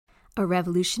A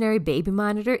revolutionary baby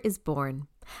monitor is born.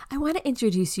 I want to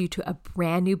introduce you to a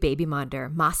brand new baby monitor,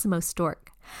 Massimo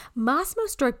Stork. Massimo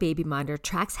Stork Baby Monitor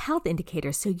tracks health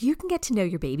indicators so you can get to know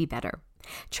your baby better.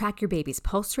 Track your baby's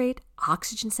pulse rate,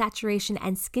 oxygen saturation,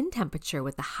 and skin temperature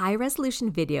with the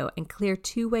high-resolution video and clear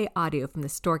two-way audio from the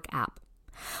Stork app.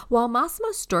 While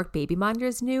Massimo Stork Baby Monitor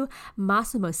is new,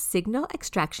 Massimo's signal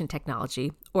extraction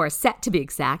technology, or SET to be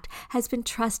exact, has been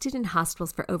trusted in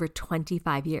hospitals for over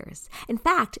 25 years. In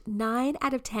fact, 9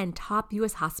 out of 10 top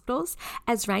U.S. hospitals,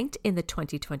 as ranked in the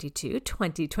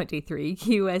 2022-2023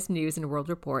 U.S. News and World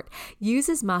Report,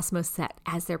 uses Massimo SET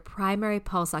as their primary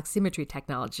pulse oximetry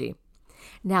technology.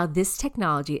 Now, this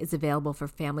technology is available for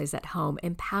families at home,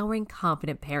 empowering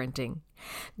confident parenting.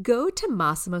 Go to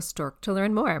Massimo Stork to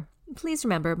learn more. Please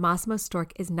remember, Massimo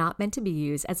Stork is not meant to be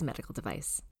used as a medical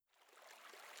device.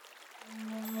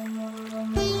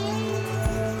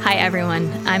 Hi,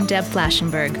 everyone. I'm Deb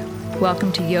Flashenberg.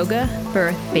 Welcome to Yoga,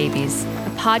 Birth, Babies,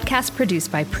 a podcast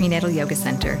produced by Prenatal Yoga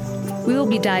Center. We will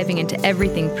be diving into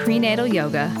everything prenatal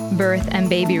yoga, birth, and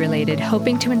baby related,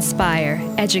 hoping to inspire,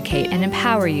 educate, and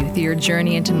empower you through your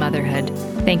journey into motherhood.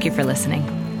 Thank you for listening.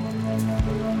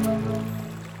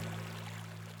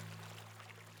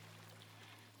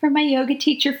 For my yoga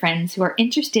teacher friends who are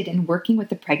interested in working with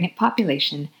the pregnant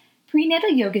population,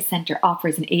 Prenatal Yoga Center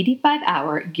offers an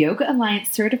 85-hour Yoga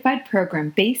Alliance certified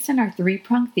program based on our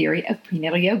three-pronged theory of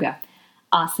prenatal yoga: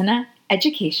 asana,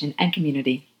 education, and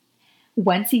community.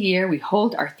 Once a year, we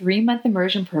hold our 3-month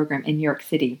immersion program in New York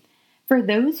City. For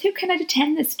those who cannot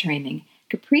attend this training,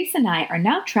 Caprice and I are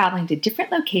now traveling to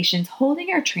different locations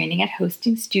holding our training at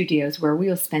hosting studios where we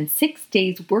will spend 6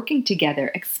 days working together,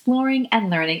 exploring and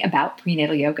learning about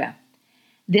prenatal yoga.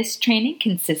 This training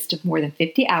consists of more than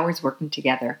 50 hours working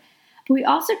together, but we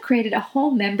also created a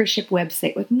whole membership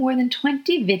website with more than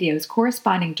 20 videos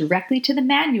corresponding directly to the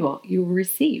manual you will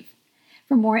receive.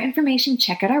 For more information,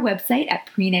 check out our website at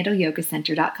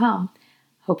prenatalyogacenter.com.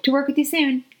 Hope to work with you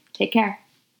soon. Take care.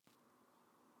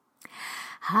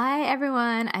 Hi,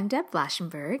 everyone. I'm Deb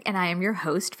Flashenberg, and I am your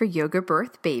host for Yoga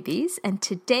Birth Babies. And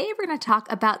today we're going to talk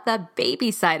about the baby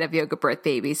side of Yoga Birth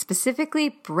Babies,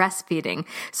 specifically breastfeeding.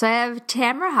 So I have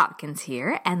Tamara Hawkins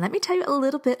here, and let me tell you a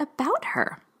little bit about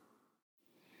her.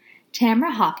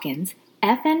 Tamara Hawkins,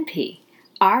 FNP,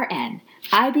 RN,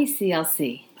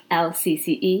 IBCLC,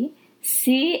 LCCE,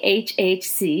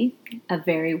 CHHC, a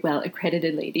very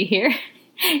well-accredited lady here,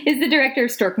 is the director of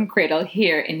Stork and Cradle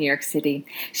here in New York City.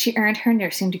 She earned her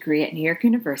nursing degree at New York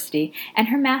University and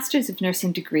her master's of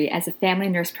nursing degree as a family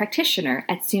nurse practitioner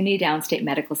at SUNY Downstate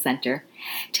Medical Center.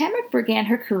 Tamara began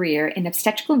her career in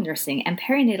obstetrical nursing and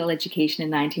perinatal education in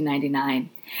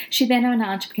 1999. She then went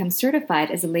on to become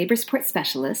certified as a labor support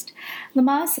specialist,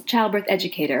 Lamaze childbirth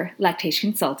educator,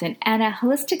 lactation consultant, and a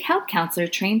holistic health counselor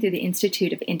trained through the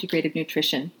Institute of Integrative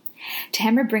Nutrition.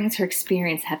 Tamara brings her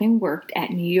experience having worked at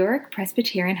New York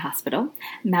Presbyterian Hospital,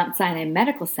 Mount Sinai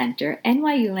Medical Center,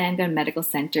 NYU Langone Medical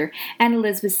Center, and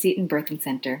Elizabeth Seton Birthing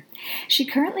Center. She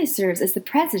currently serves as the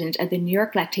president of the New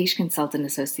York Lactation Consultant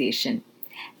Association.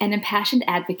 An impassioned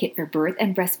advocate for birth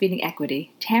and breastfeeding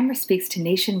equity, Tamara speaks to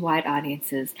nationwide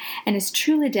audiences and is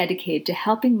truly dedicated to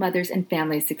helping mothers and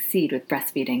families succeed with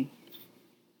breastfeeding.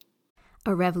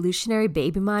 A revolutionary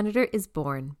baby monitor is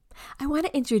born. I want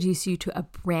to introduce you to a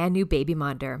brand new baby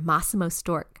monitor, Massimo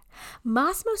Stork.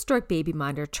 Massimo Stork Baby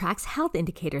Monitor tracks health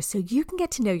indicators so you can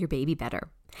get to know your baby better.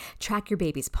 Track your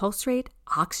baby's pulse rate,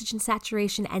 oxygen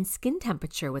saturation, and skin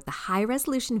temperature with the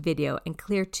high-resolution video and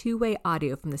clear two-way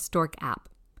audio from the Stork app.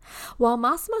 While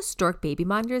Massimo Stork Baby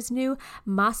Monitor is new,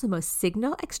 Massimo's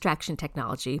signal extraction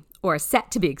technology, or SET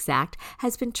to be exact,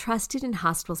 has been trusted in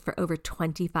hospitals for over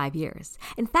 25 years.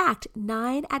 In fact,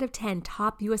 9 out of 10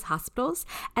 top U.S. hospitals,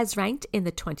 as ranked in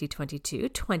the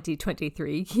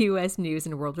 2022-2023 U.S. News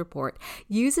and World Report,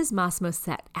 uses Massimo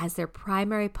SET as their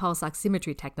primary pulse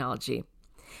oximetry technology.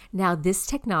 Now, this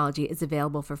technology is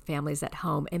available for families at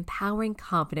home, empowering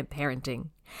confident parenting.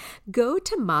 Go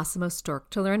to Massimo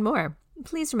Stork to learn more.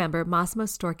 Please remember, Massimo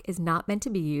Stork is not meant to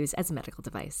be used as a medical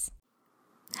device.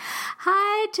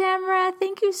 Hi, Tamara.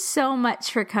 Thank you so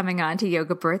much for coming on to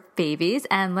Yoga Birth Babies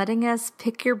and letting us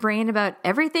pick your brain about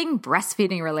everything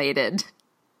breastfeeding related.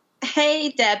 Hey,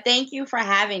 Deb. Thank you for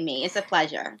having me. It's a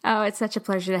pleasure. Oh, it's such a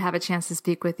pleasure to have a chance to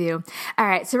speak with you. All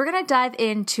right. So we're going to dive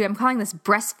into, I'm calling this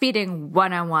Breastfeeding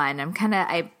 101.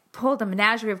 I pulled a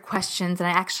menagerie of questions and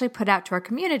I actually put out to our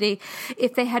community,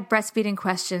 if they had breastfeeding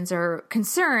questions or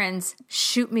concerns,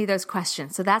 shoot me those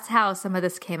questions. So that's how some of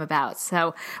this came about.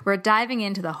 So we're diving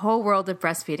into the whole world of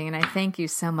breastfeeding and I thank you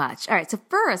so much. All right. So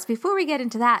first, before we get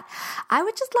into that, I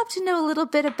would just love to know a little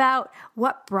bit about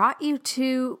what brought you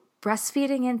to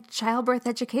breastfeeding and childbirth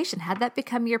education? How'd that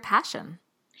become your passion?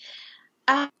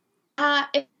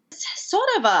 It's sort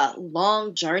of a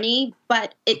long journey,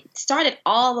 but it started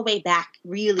all the way back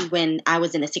really when I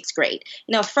was in the 6th grade.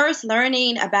 First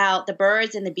learning about the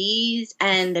birds and the bees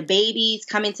and the babies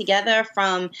coming together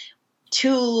from 2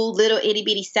 little itty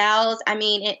bitty cells. I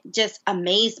mean, it just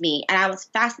amazed me. And I was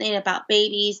fascinated about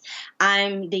babies.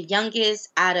 I'm the youngest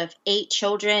out of 8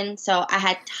 children. So I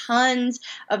had tons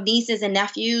of nieces and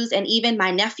nephews, and even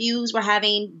my nephews were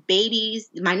having babies.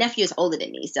 My nephew is older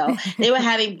than me, so they were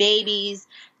having babies.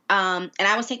 And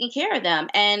I was taking care of them.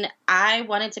 And I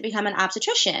wanted to become an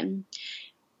obstetrician.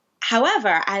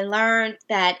 However, I learned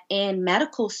that in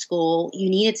medical school, you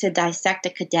needed to dissect a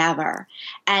cadaver.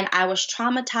 And I was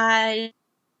traumatized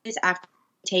after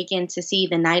taken to see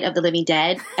The Night of the Living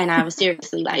Dead. And I was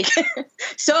seriously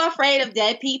so afraid of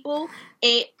dead people.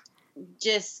 It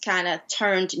just kind of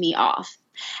turned me off.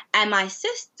 And my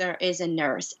sister is a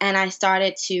nurse, and I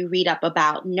started to read up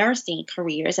about nursing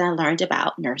careers, and I learned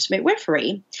about nurse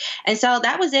midwifery. And so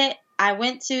that was it. I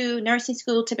went to nursing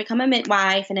school to become a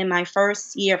midwife, and in my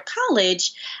first year of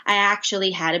college, I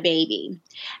actually had a baby.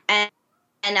 And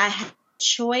I had a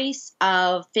choice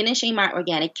of finishing my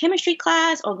organic chemistry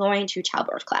class or going to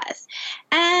childbirth class.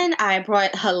 And I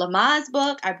brought a Lamaze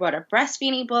book, I brought a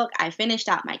breastfeeding book, I finished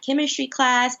out my chemistry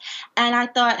class, and I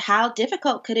thought, how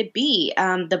difficult could it be?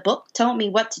 The book told me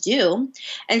what to do.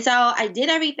 And so I did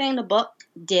everything the book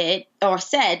did or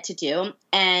said to do,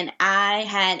 and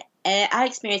I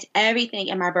experienced everything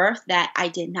in my birth that I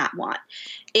did not want.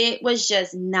 It was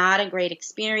just not a great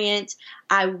experience.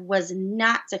 I was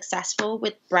not successful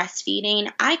with breastfeeding.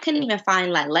 I couldn't even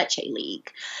find La Leche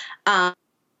League.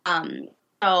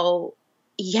 So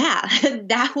yeah,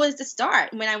 that was the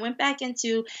start. When I went back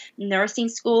into nursing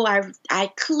school,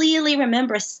 I clearly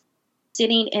remember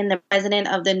sitting in the president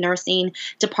of the nursing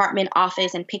department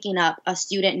office and picking up a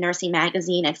student nursing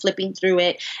magazine and flipping through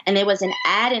it. And there was an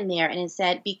ad in there, and it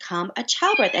said, become a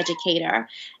childbirth educator.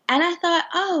 And I thought,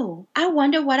 oh, I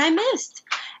wonder what I missed.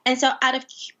 And so out of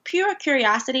pure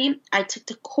curiosity, I took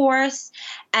the course,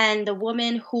 and the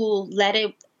woman who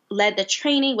led the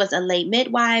training was a lay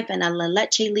midwife and a La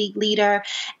Leche League leader.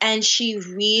 And she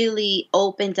really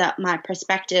opened up my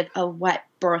perspective of what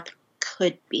birth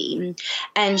could be.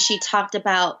 And she talked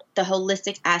about the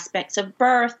holistic aspects of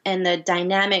birth and the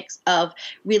dynamics of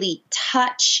really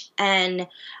touch and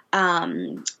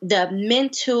the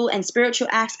mental and spiritual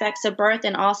aspects of birth,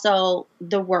 and also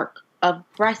the work of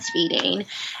breastfeeding.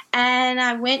 And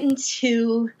I went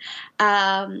into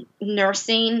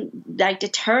nursing,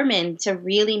 determined to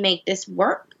really make this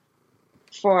work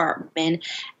for women.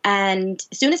 And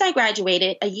as soon as I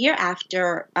graduated, a year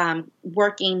after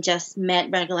working just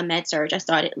regular med surg, I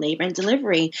started labor and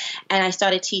delivery, and I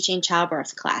started teaching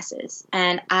childbirth classes.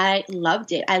 And I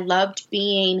loved it. I loved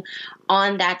being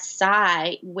on that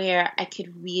side where I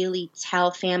could really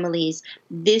tell families,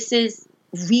 this is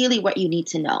really what you need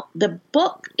to know. The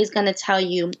book is going to tell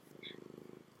you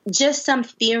just some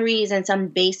theories and some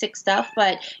basic stuff,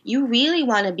 but you really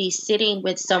want to be sitting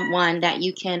with someone that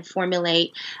you can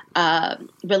formulate a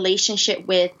relationship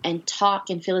with and talk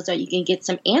and feel as though you can get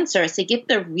some answers to get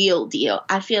the real deal.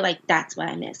 I feel like that's what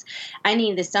I miss. I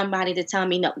needed somebody to tell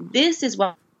me, no, this is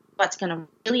what's going to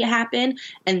really happen,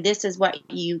 and this is what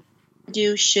you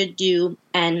should do,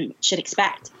 and should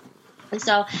expect. And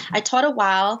so I taught a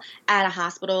while at a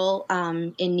hospital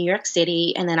in New York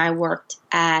City, and then I worked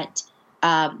at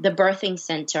the birthing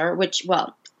center, a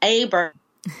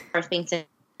birthing center,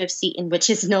 Seton,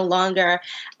 which is no longer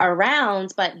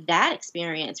around. But that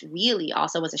experience really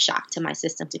also was a shock to my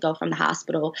system, to go from the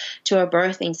hospital to a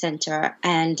birthing center.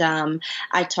 And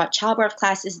I taught childbirth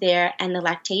classes there, and the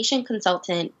lactation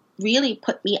consultant really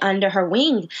put me under her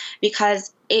wing,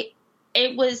 because it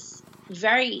was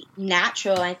very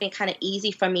natural, I think kind of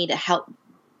easy for me to help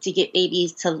to get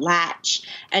babies to latch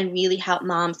and really help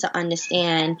moms to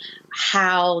understand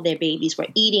how their babies were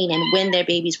eating and when their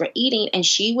babies were eating. And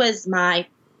she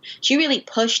really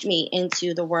pushed me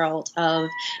into the world of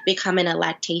becoming a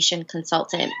lactation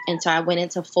consultant. And so I went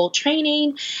into full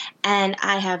training, and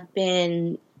I have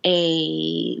been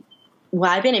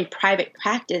I've been in private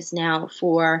practice now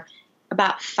for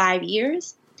about 5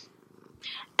 years.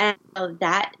 And so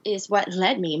that is what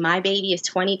led me. My baby is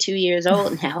 22 years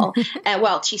old now. And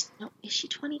is she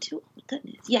 22? Oh my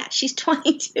goodness. Yeah, she's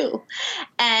 22.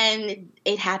 And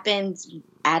it happened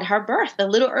at her birth, a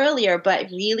little earlier,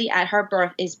 but really at her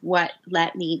birth is what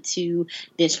led me to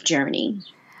this journey.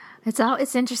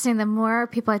 It's interesting. The more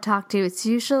people I talk to, it's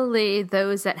usually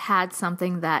those that had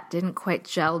something that didn't quite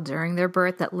gel during their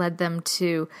birth that led them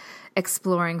to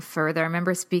exploring further. I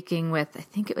remember speaking with, I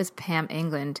think it was Pam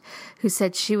England, who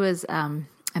said she was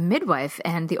a midwife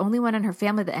and the only one in her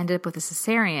family that ended up with a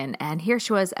cesarean. And here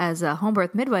she was as a home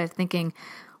birth midwife thinking,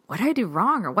 what did I do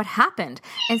wrong or what happened?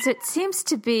 And so it seems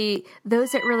to be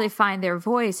those that really find their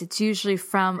voice, it's usually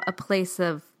from a place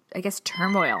of, I guess,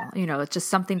 turmoil. It's just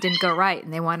something didn't go right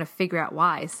and they want to figure out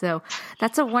why. So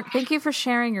thank you for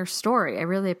sharing your story. I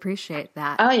really appreciate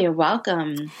that. Oh, you're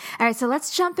welcome. All right. So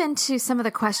let's jump into some of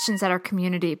the questions that our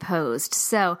community posed.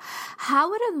 So how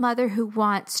would a mother who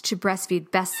wants to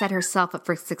breastfeed best set herself up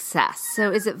for success?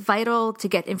 So is it vital to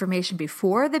get information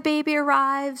before the baby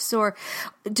arrives, or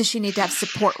does she need to have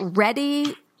support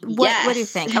ready? What do you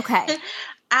think? Okay.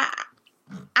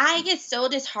 I get so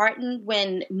disheartened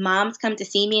when moms come to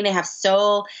see me and they have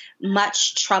so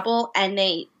much trouble, and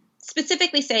they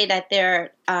specifically say that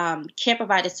their care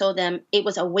provider told them it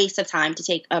was a waste of time to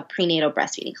take a prenatal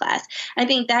breastfeeding class. I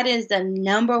think that is the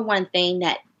number one thing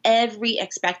that every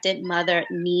expectant mother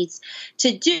needs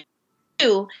to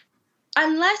do.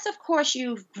 Unless, of course,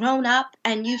 you've grown up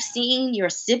and you've seen your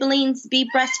siblings be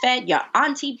breastfed, your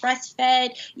auntie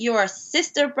breastfed, your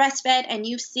sister breastfed, and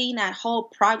you've seen that whole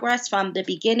progress from the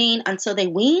beginning until they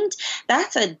weaned,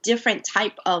 that's a different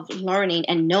type of learning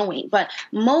and knowing. But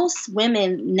most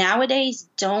women nowadays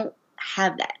don't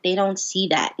have that. They don't see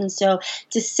that. And so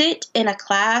to sit in a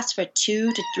class for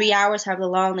 2 to 3 hours, however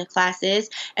long the class is,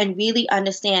 and really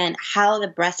understand how the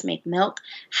breast make milk,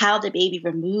 how the baby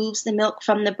removes the milk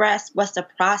from the breast, what's the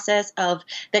process of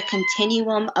the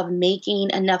continuum of making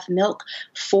enough milk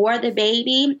for the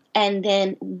baby, and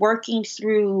then working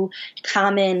through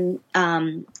common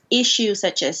issues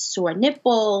such as sore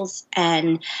nipples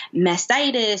and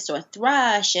mastitis or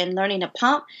thrush and learning to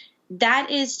pump,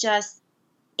 that is just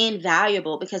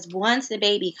invaluable, because once the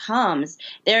baby comes,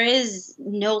 there is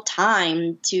no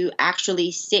time to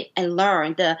actually sit and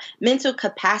learn. The mental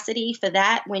capacity for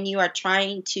that, when you are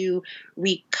trying to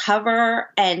recover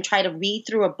and try to read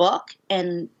through a book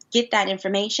and get that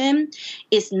information,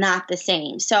 is not the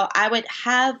same. So I would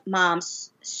have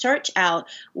moms search out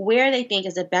where they think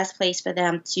is the best place for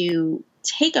them to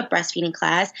take a breastfeeding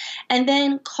class, and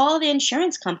then call the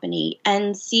insurance company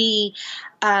and see,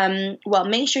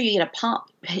 make sure you get a pump.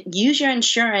 Use your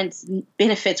insurance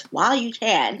benefits while you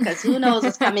can, because who knows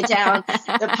what's coming down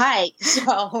the pike.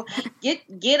 So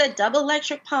get a double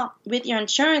electric pump with your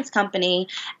insurance company,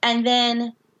 and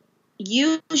then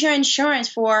use your insurance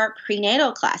for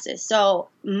prenatal classes. So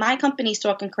my company,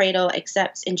 Stork and Cradle,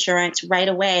 accepts insurance right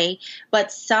away,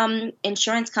 but some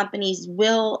insurance companies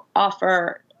will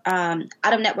offer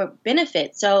out-of-network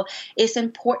benefits. So it's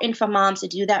important for moms to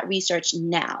do that research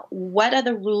now. What are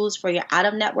the rules for your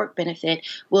out-of-network benefit?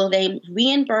 Will they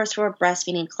reimburse for a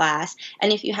breastfeeding class?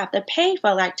 And if you have to pay for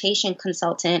a lactation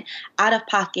consultant out of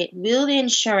pocket, will the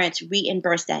insurance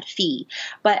reimburse that fee?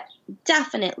 But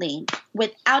definitely,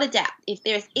 without a doubt, if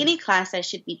there's any class that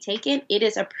should be taken, it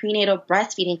is a prenatal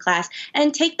breastfeeding class,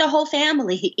 and take the whole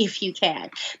family if you can.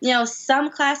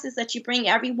 Some classes that you bring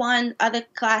everyone, other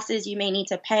classes you may need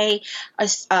to pay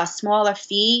a smaller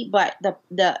fee, but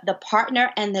the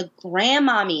partner and the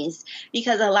grandmommies,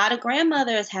 because a lot of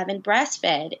grandmothers haven't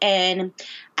breastfed, and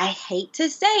I hate to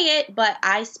say it, but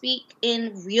I speak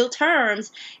in real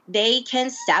terms, they can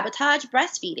sabotage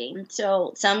breastfeeding.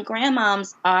 So some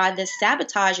grandmoms are the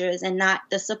sabotagers and not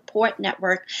the support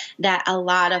network that a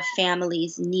lot of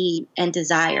families need and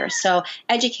desire. So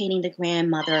educating the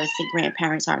grandmothers, the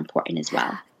grandparents are important as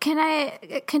well. Can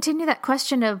I continue that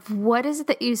question of what is it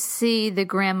that you see the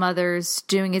grandmothers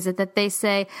doing? Is it that they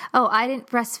say, oh, I didn't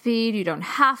breastfeed, you don't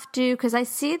have to? Because I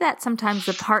see that sometimes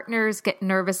the partners get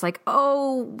nervous, like,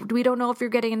 oh, we don't know if you're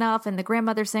getting enough. And the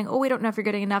grandmother's saying, oh, we don't know if you're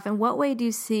getting enough. In what way do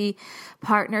you see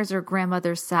partners or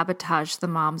grandmothers sabotage the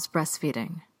mom's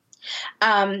breastfeeding?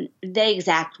 The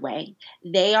exact way.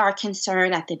 They are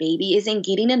concerned that the baby isn't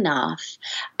getting enough.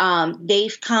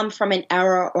 They've come from an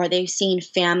era, or they've seen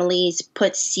families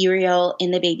put cereal in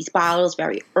the baby's bottles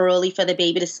very early for the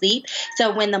baby to sleep.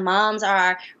 So when the moms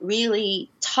are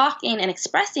really talking and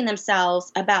expressing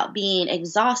themselves about being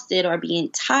exhausted or being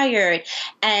tired,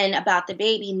 and about the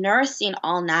baby nursing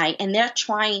all night, and they're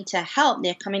trying to help,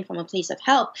 they're coming from a place of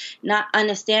help, not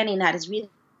understanding that is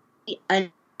really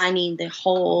the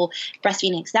whole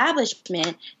breastfeeding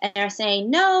establishment, and they're saying,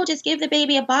 no, just give the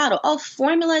baby a bottle. Oh,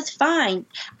 formula is fine.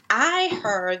 I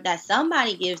heard that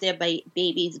somebody gives their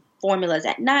babies formulas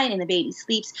at night and the baby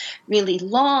sleeps really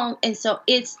long. And so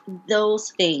it's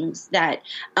those things that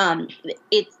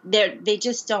they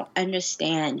just don't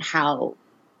understand how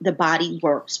the body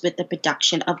works with the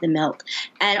production of the milk,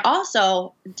 and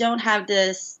also don't have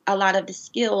a lot of the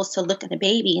skills to look at the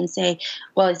baby and say,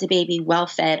 well, is the baby well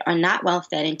fed or not well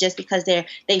fed? And just because they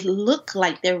look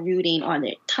like they're rooting, or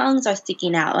their tongues are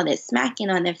sticking out, or they're smacking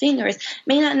on their fingers,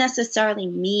 may not necessarily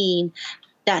mean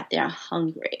that they're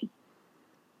hungry.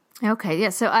 Okay, yeah,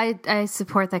 so I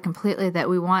support that completely, that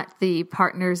we want the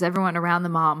partners, everyone around the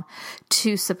mom,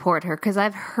 to support her, because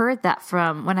I've heard that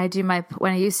from when I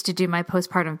used to do my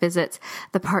postpartum visits,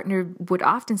 the partner would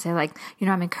often say, like,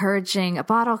 I'm encouraging a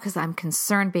bottle because I'm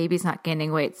concerned baby's not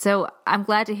gaining weight. So I'm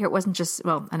glad to hear it wasn't just,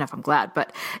 well, enough I'm glad,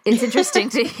 but it's interesting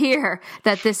to hear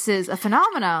that this is a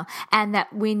phenomenon and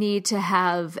that we need to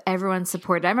have everyone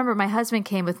supported. I remember my husband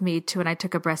came with me to when I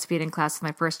took a breastfeeding class with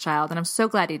my first child, and I'm so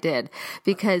glad he did,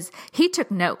 because he took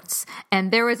notes.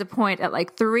 And there was a point at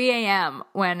like 3 a.m.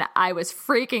 when I was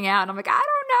freaking out. I'm like, I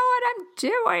don't know what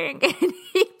I'm doing. And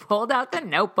he pulled out the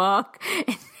notebook,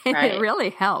 and Right. It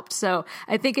really helped. So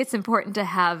I think it's important to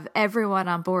have everyone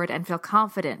on board and feel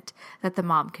confident that the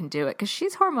mom can do it, because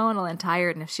she's hormonal and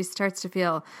tired. And if she starts to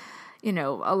feel,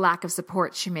 a lack of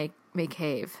support, she may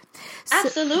cave.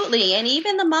 Absolutely. And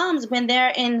even the moms, when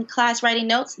they're in class writing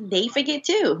notes, they forget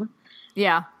too.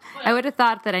 Yeah. I would have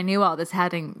thought that I knew all this,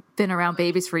 having been around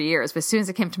babies for years. But as soon as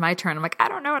it came to my turn, I'm like, I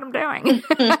don't know what I'm doing.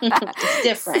 It's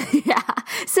different. Yeah.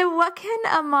 So what can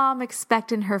a mom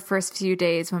expect in her first few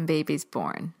days when baby's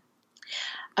born?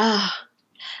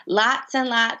 Lots and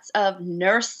lots of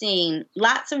nursing,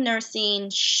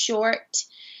 short,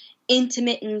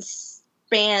 intermittent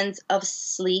spans of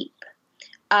sleep.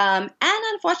 And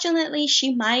unfortunately,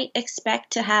 she might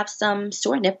expect to have some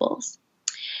sore nipples.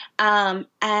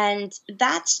 And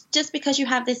that's just because you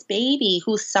have this baby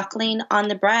who's suckling on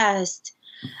the breast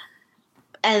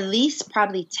at least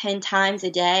probably 10 times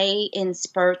a day in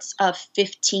spurts of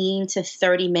 15 to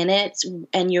 30 minutes,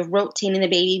 and you're rotating the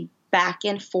baby back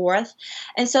and forth.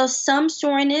 And so some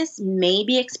soreness may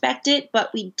be expected,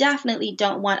 but we definitely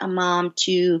don't want a mom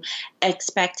to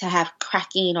expect to have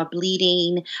cracking or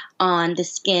bleeding on the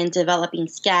skin, developing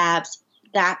scabs.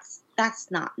 That's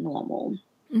not normal.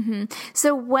 Mm-hmm.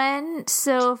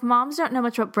 So if moms don't know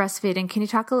much about breastfeeding, can you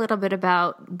talk a little bit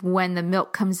about when the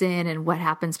milk comes in and what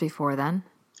happens before then?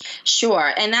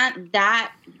 Sure. And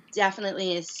that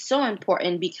definitely is so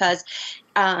important, because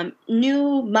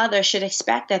new mothers should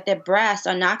expect that their breasts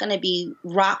are not going to be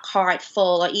rock hard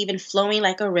full or even flowing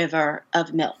like a river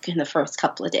of milk in the first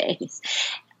couple of days.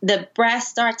 The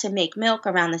breasts start to make milk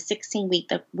around the 16th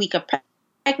week of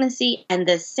pregnancy, and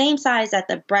the same size that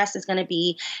the breast is going to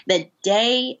be the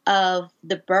day of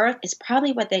the birth is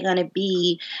probably what they're going to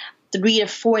be 3 to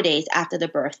 4 days after the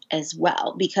birth as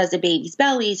well, because the baby's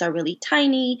bellies are really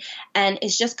tiny, and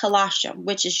it's just colostrum,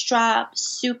 which is dropped,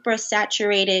 super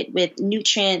saturated with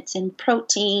nutrients and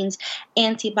proteins,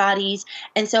 antibodies.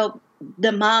 And so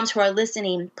the moms who are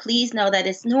listening, please know that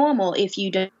it's normal if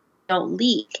you don't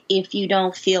leak, if you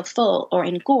don't feel full or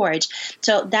engorge.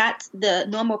 So that's the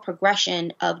normal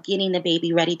progression of getting the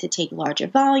baby ready to take larger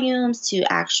volumes, to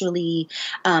actually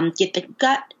get the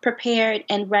gut prepared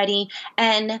and ready.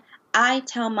 And I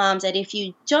tell moms that if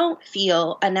you don't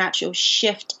feel a natural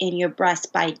shift in your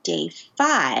breast by day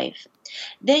 5,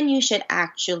 then you should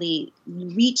actually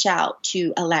reach out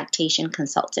to a lactation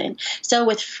consultant. So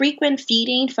with frequent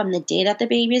feeding from the day that the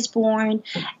baby is born,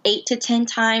 8 to 10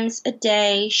 times a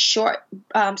day, short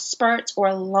spurts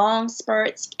or long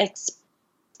spurts,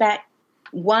 expect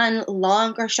one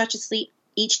longer stretch of sleep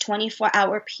each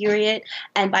 24-hour period.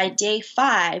 And by day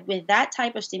 5, with that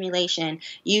type of stimulation,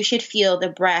 you should feel the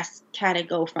breast kind of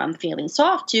go from feeling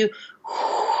soft to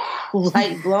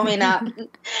like blowing up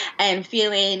and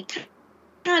feeling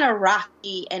kind of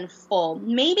rocky and full.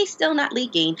 Maybe still not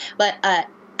leaking, but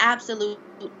absolutely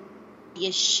a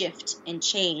shift and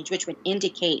change, which would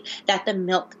indicate that the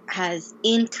milk has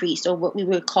increased, or what we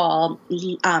would call,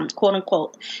 quote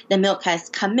unquote, the milk has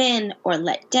come in or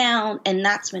let down. And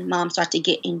that's when moms start to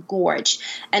get engorged.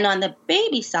 And on the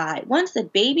baby side, once the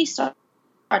baby starts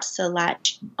to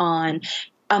latch on,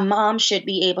 a mom should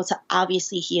be able to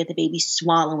obviously hear the baby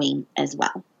swallowing as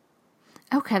well.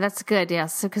 Okay, that's good.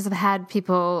 Yes. So, because I've had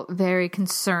people very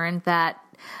concerned that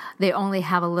they only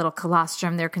have a little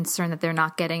colostrum. They're concerned that they're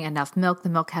not getting enough milk. The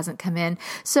milk hasn't come in.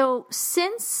 So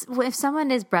if someone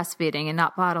is breastfeeding and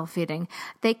not bottle feeding,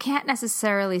 they can't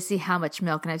necessarily see how much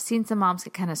milk. And I've seen some moms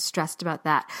get kind of stressed about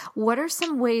that. What are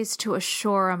some ways to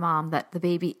assure a mom that the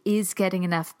baby is getting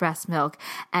enough breast milk?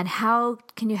 And how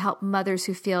can you help mothers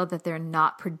who feel that they're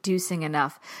not producing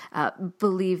enough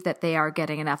believe that they are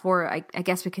getting enough? Or I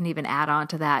guess we can even add on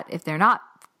to that, if they're not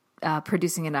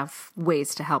producing enough,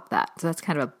 ways to help that. So that's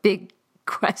kind of a big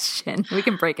question. We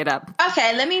can break it up.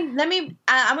 Okay,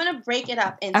 I'm going to break it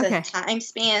up into time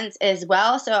spans as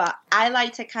well. So I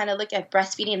like to kind of look at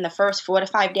breastfeeding in the first 4 to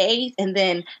 5 days, and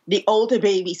then the older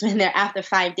babies when they're after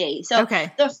 5 days. So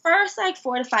the first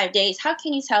 4 to 5 days, how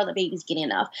can you tell the baby's getting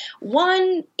enough?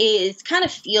 One is kind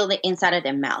of feel the inside of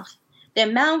their mouth.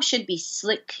 Their mouth should be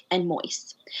slick and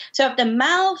moist. So if the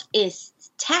mouth is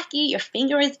tacky, your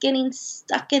finger is getting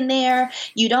stuck in there,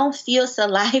 you don't feel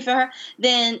saliva,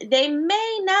 then they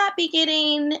may not be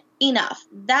getting enough.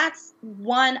 That's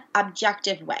one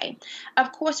objective way.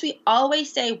 Of course, we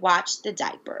always say watch the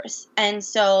diapers. And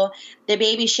so the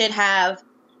baby should have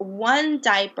one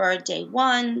diaper day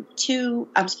 1, 2,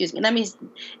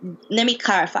 let me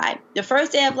clarify. The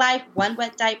first day of life, one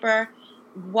wet diaper,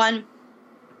 one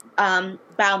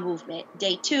bowel movement.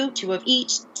 Day 2, 2 of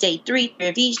each. Day 3, 3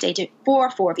 of each. Day 4,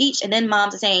 4 of each. And then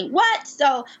moms are saying, what?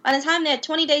 So by the time they're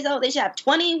 20 days old, they should have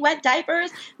 20 wet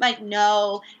diapers? Like,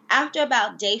 no. After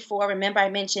about day 4, remember I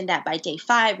mentioned that by day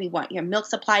 5, we want your milk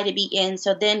supply to be in.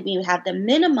 So then we would have the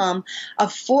minimum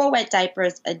of 4 wet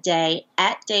diapers a day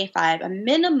at day 5, a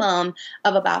minimum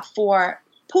of about 4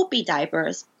 poopy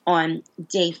diapers on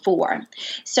day 4.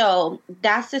 So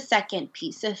that's the second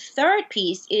piece. The third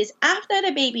piece is after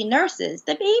the baby nurses,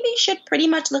 the baby should pretty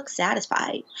much look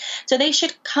satisfied. So they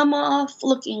should come off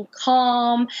looking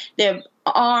calm. Their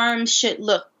arms should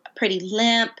look pretty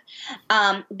limp.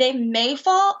 They may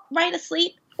fall right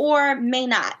asleep or may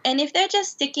not. And if they're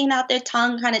just sticking out their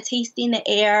tongue, kind of tasting the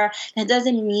air, that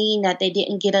doesn't mean that they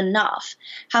didn't get enough.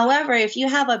 However, if you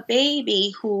have a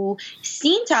baby who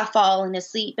seems to have fallen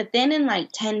asleep, but then in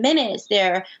 10 minutes,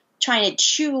 they're trying to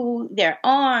chew their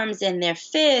arms and their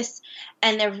fists,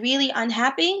 and they're really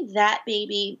unhappy, that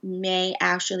baby may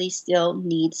actually still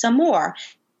need some more.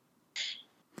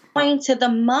 Going to the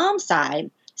mom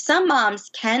side, some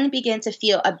moms can begin to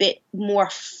feel a bit more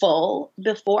full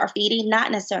before feeding,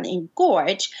 not necessarily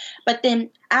engorged, but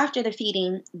then after the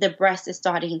feeding, the breast is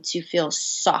starting to feel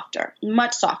softer,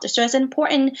 much softer. So it's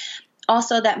important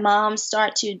also that moms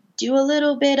start to do a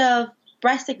little bit of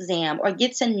breast exam or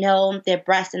get to know their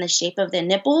breast and the shape of their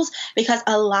nipples, because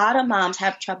a lot of moms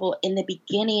have trouble in the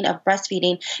beginning of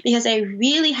breastfeeding because they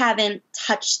really haven't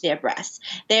touched their breasts.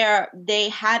 They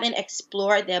haven't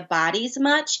explored their bodies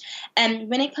much. And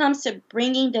when it comes to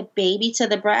bringing the baby to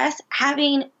the breast,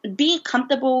 being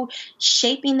comfortable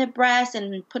shaping the breast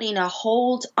and putting a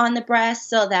hold on the breast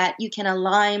so that you can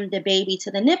align the baby to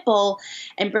the nipple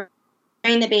and bring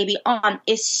the baby on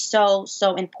is so,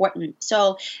 so important.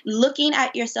 So looking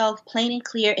at yourself plain and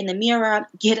clear in the mirror,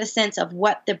 get a sense of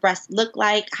what the breasts look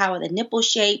like, how are the nipples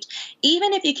shaped,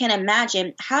 even if you can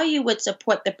imagine how you would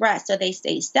support the breast so they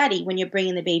stay steady when you're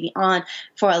bringing the baby on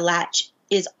for a latch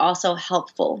is also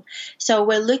helpful. So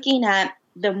we're looking at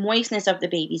the moistness of the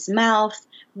baby's mouth,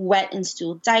 wet and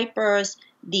stool diapers,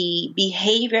 the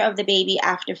behavior of the baby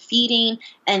after feeding,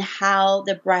 and how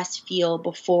the breasts feel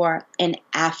before and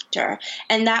after.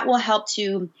 And that will help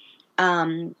to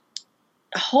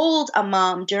hold a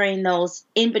mom during those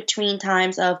in-between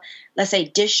times of, let's say,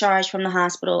 discharge from the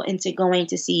hospital into going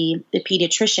to see the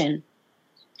pediatrician.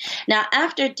 Now,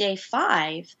 after day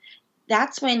 5,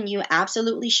 that's when you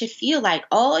absolutely should feel like,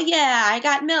 oh yeah, I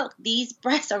got milk. These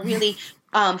breasts are really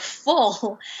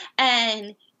full,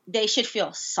 and they should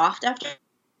feel soft after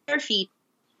feed.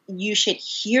 You should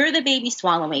hear the baby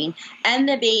swallowing, and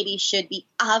the baby should be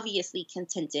obviously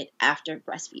contented after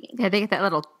breastfeeding. Yeah, they get that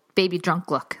little baby drunk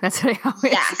look. That's what I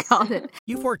always called it.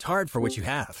 You've worked hard for what you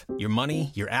have. Your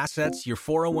money, your assets, your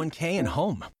 401k, and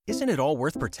home. Isn't it all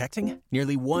worth protecting?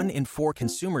 Nearly 1 in 4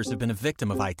 consumers have been a victim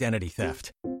of identity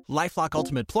theft. LifeLock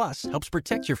Ultimate Plus helps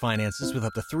protect your finances with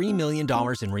up to $3 million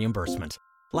in reimbursement.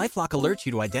 LifeLock alerts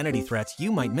you to identity threats you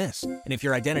might miss. And if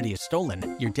your identity is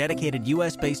stolen, your dedicated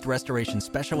U.S.-based restoration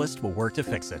specialist will work to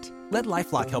fix it. Let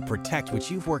LifeLock help protect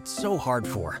what you've worked so hard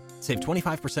for. Save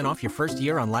 25% off your first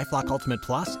year on LifeLock Ultimate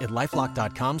Plus at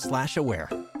LifeLock.com/aware.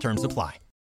 Terms apply.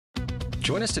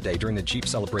 Join us today during the Jeep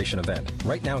Celebration event.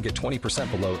 Right now, get 20%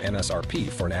 below MSRP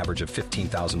for an average of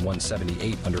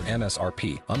 $15,178 under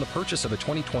MSRP on the purchase of a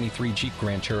 2023 Jeep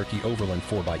Grand Cherokee Overland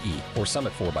 4xE or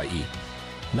Summit 4xE.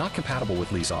 Not compatible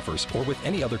with lease offers or with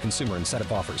any other consumer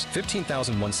incentive offers.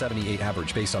 $15,178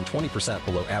 average based on 20%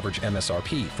 below average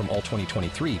MSRP from all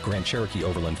 2023 Grand Cherokee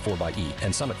Overland 4xE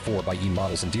and Summit 4xE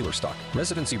models in dealer stock.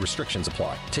 Residency restrictions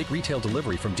apply. Take retail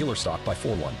delivery from dealer stock by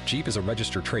 4/1. Jeep is a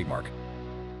registered trademark.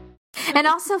 And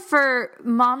also for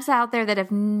moms out there that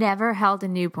have never held a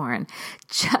newborn,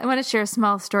 I want to share a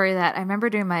small story that I remember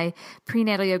doing my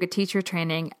prenatal yoga teacher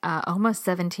training almost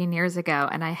 17 years ago,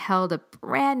 and I held a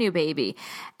brand new baby.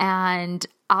 And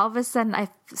all of a sudden I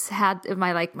had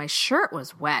my shirt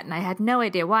was wet and I had no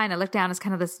idea why. And I looked down, it's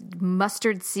kind of this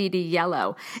mustard seedy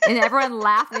yellow, and everyone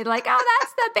laughed. They're like, "Oh,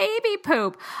 that's the baby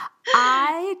poop."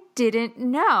 I didn't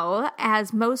know,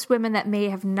 as most women that may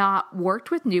have not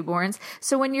worked with newborns.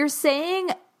 So when you're saying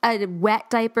a wet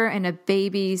diaper and a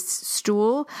baby's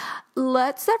stool,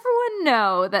 lets everyone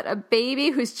know that a baby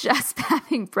who's just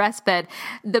having breastfed,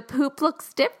 the poop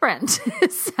looks different.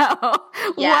 So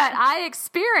what I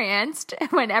experienced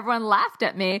when everyone laughed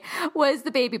at me was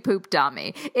the baby poop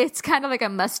dummy. It's kind of like a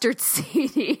mustard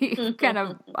seedy, kind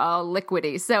of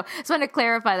liquidy. So I just want to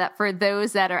clarify that for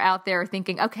those that are out there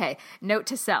thinking, okay, note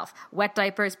to self, wet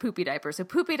diapers, poopy diapers. So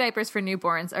poopy diapers for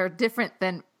newborns are different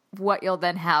than what you'll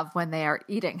then have when they are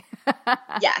eating.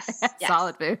 Yes.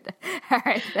 Solid food. All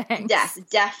right, thanks. Yes,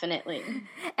 definitely.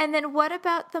 And then what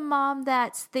about the mom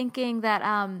that's thinking that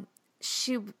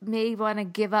she may want to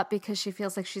give up because she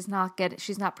feels like she's not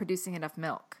producing enough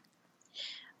milk?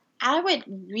 I would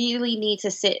really need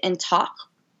to sit and talk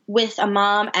with a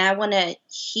mom, and I want to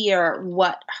hear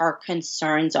what her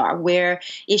concerns are. Where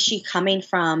is she coming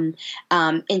from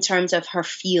in terms of her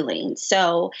feelings?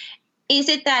 So is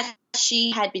it that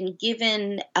she had been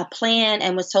given a plan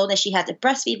and was told that she had to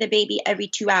breastfeed the baby every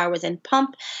 2 hours and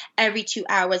pump every 2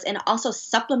 hours and also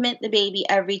supplement the baby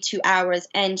every 2 hours,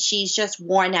 and she's just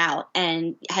worn out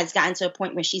and has gotten to a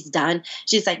point where she's done?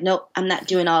 She's like, nope, I'm not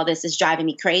doing all this. It's driving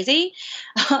me crazy.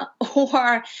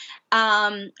 Or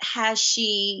has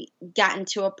she gotten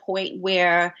to a point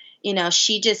where,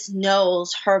 she just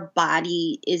knows her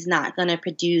body is not going to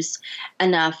produce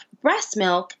enough breast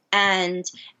milk, and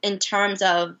in terms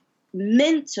of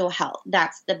mental health,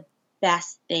 that's the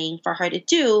best thing for her to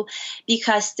do,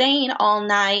 because staying up all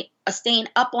night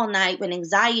with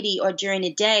anxiety or during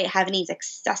the day having these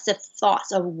excessive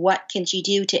thoughts of what can she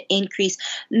do to increase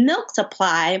milk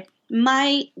supply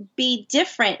might be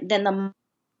different than the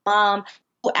mom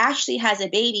who actually has a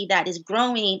baby that is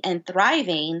growing and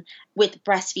thriving with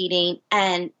breastfeeding,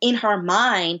 and in her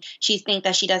mind, she thinks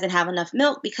that she doesn't have enough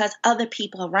milk because other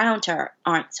people around her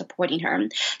aren't supporting her.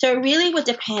 So it really would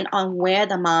depend on where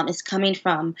the mom is coming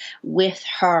from with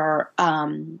her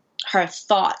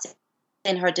thoughts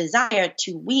and her desire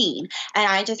to wean. And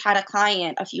I just had a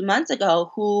client a few months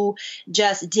ago who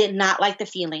just did not like the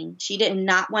feeling. She did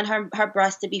not want her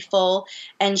breast to be full.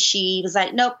 And she was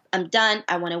like, nope, I'm done.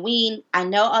 I want to wean. I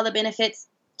know all the benefits.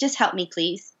 Just help me,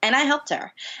 please. And I helped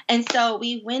her. And so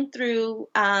we went through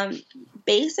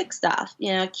basic stuff,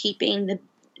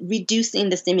 reducing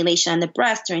the stimulation on the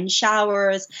breast during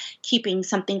showers, keeping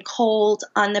something cold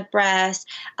on the breast.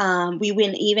 We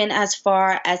went even as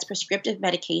far as prescriptive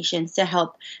medications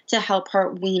to help her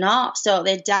wean off. So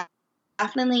there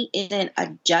definitely isn't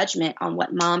a judgment on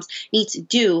what moms need to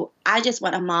do. I just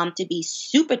want a mom to be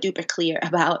super duper clear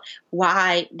about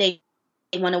why they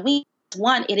want to wean.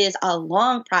 One, it is a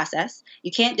long process.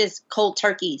 You can't just cold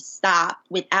turkey stop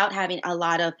without having a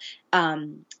lot of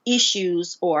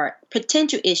issues or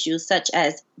potential issues such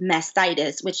as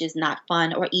mastitis, which is not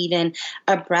fun, or even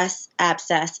a breast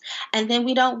abscess. And then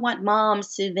we don't want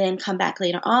moms to then come back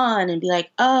later on and be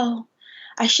like, oh,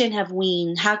 I shouldn't have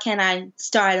weaned. How can I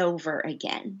start over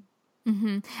again?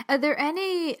 Mm-hmm. Are there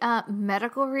any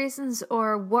medical reasons,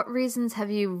 or what reasons have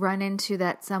you run into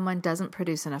that someone doesn't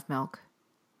produce enough milk?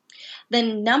 The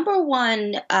number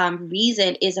one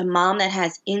reason is a mom that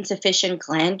has insufficient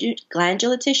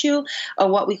glandular tissue, or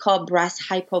what we call breast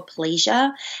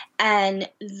hypoplasia. And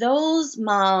those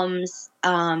moms,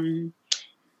 when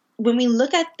we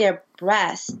look at their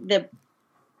breasts, the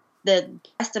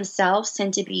breasts themselves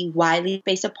tend to be widely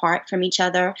spaced apart from each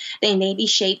other. They may be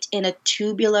shaped in a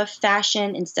tubular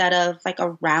fashion instead of like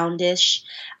a roundish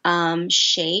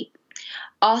shape.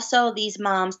 Also, these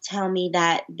moms tell me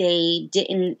that they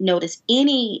didn't notice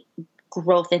any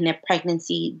growth in their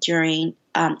pregnancy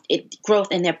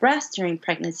growth in their breasts during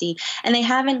pregnancy, and they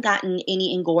haven't gotten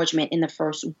any engorgement in the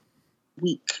first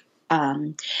week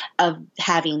of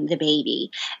having the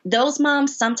baby. Those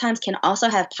moms sometimes can also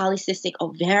have polycystic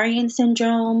ovarian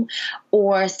syndrome,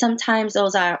 or sometimes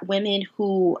those are women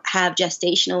who have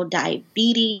gestational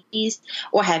diabetes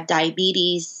or have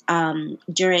diabetes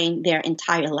during their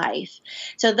entire life.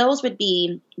 So those would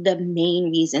be the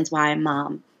main reasons why a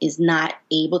mom is not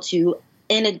able to,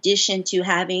 in addition to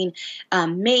having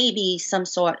maybe some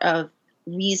sort of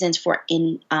reasons for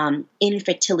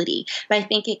infertility. But I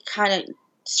think it kind of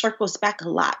circles back a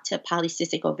lot to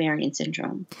polycystic ovarian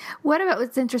syndrome. What about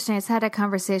what's interesting? I had a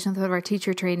conversation with one of our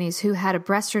teacher trainees who had a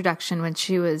breast reduction when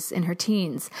she was in her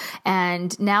teens.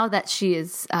 And now that she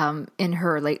is in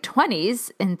her late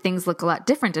 20s and things look a lot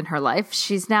different in her life,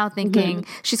 she's now thinking,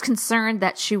 she's concerned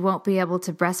that she won't be able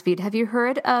to breastfeed. Have you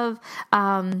heard of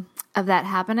that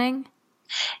happening?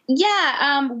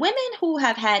 Yeah, women who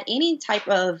have had any type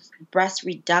of breast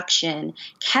reduction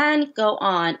can go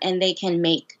on and they can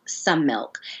make some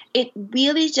milk. It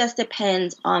really just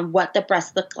depends on what the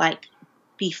breast looked like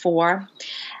before,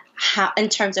 how in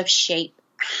terms of shape,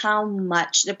 how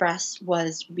much the breast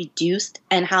was reduced,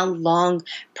 and how long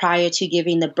prior to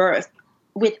giving the birth.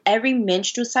 With every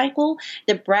menstrual cycle,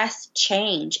 the breasts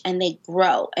change and they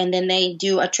grow, and then they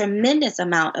do a tremendous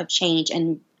amount of change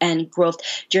and growth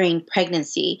during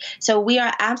pregnancy. So we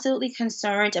are absolutely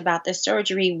concerned about the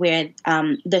surgery where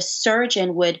the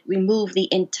surgeon would remove the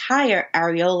entire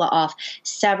areola off,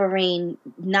 severing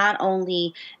not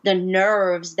only the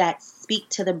nerves that speak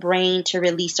to the brain to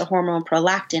release the hormone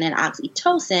prolactin and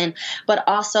oxytocin, but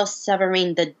also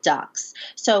severing the ducts.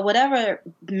 So whatever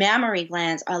mammary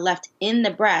glands are left in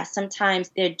the breast, sometimes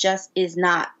there just is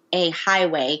not a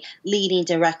highway leading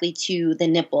directly to the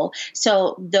nipple.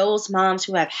 So those moms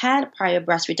who have had prior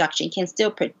breast reduction can still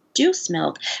produce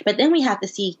milk, but then we have to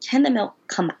see, can the milk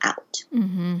come out?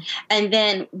 Mm-hmm. And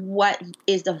then what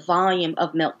is the volume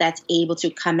of milk that's able to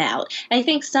come out? And I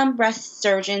think some breast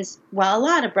surgeons, well, a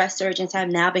lot of breast surgeons have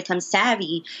now become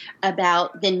savvy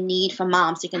about the need for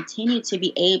moms to continue to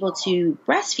be able to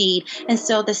breastfeed. And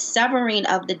so the severing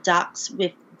of the ducts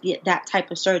with that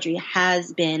type of surgery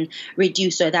has been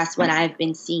reduced, or that's what I've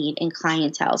been seeing in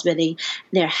clienteles, where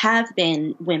there have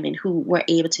been women who were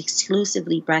able to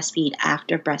exclusively breastfeed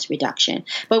after breast reduction.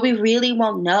 But we really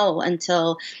won't know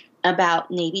until about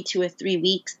maybe 2 or 3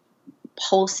 weeks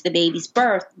post the baby's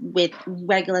birth with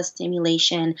regular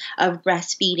stimulation of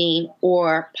breastfeeding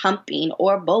or pumping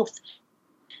or both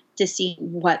to see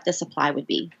what the supply would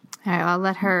be. All right, I'll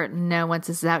let her know once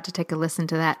this is out to take a listen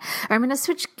to that. I'm going to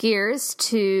switch gears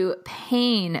to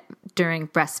pain during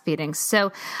breastfeeding.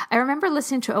 So I remember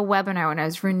listening to a webinar when I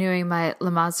was renewing my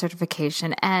Lamaze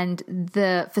certification, and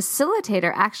the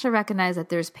facilitator actually recognized that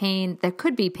there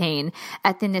could be pain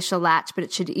at the initial latch, but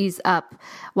it should ease up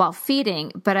while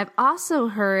feeding. But I've also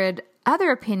heard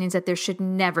other opinions that there should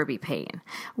never be pain.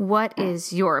 What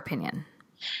is your opinion?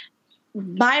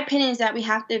 My opinion is that we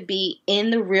have to be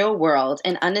in the real world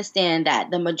and understand that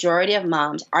the majority of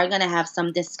moms are going to have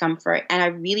some discomfort. And I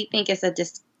really think it's a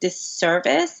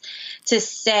disservice to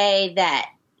say that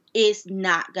it's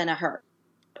not going to hurt.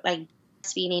 Like,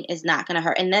 breastfeeding is not going to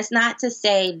hurt. And that's not to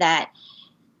say that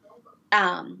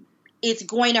it's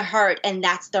going to hurt and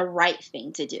that's the right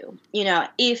thing to do. You know,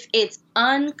 if it's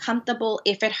uncomfortable,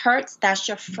 if it hurts, that's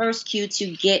your first cue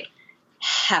to get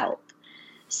help.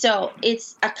 So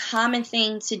it's a common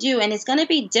thing to do, and it's going to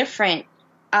be different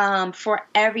for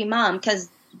every mom, because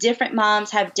different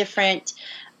moms have different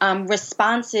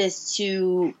responses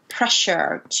to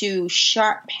pressure, to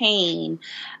sharp pain.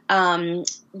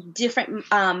 Different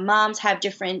moms have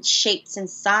different shapes and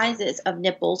sizes of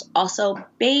nipples, also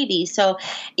babies. So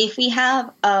if we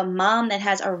have a mom that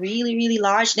has a really, really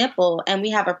large nipple and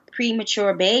we have a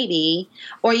premature baby,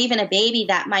 or even a baby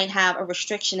that might have a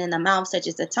restriction in the mouth, such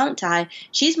as a tongue tie,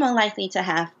 she's more likely to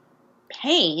have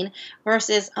pain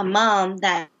versus a mom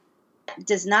that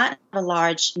does not have a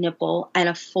large nipple and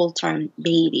a full-term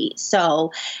baby.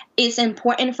 So it's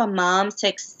important for moms to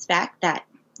expect that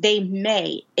they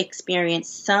may experience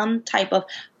some type of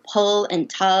pull and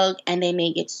tug, and they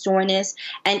may get soreness.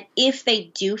 And if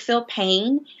they do feel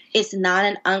pain, it's not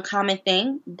an uncommon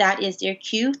thing. That is their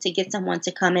cue to get someone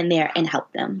to come in there and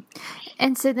help them.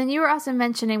 And so then you were also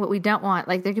mentioning what we don't want.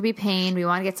 Like, there could be pain. We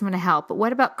want to get someone to help. But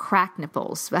what about cracked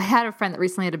nipples? I had a friend that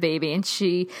recently had a baby, and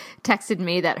she texted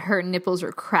me that her nipples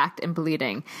were cracked and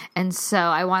bleeding. And so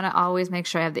I want to always make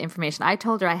sure I have the information. I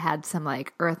told her I had some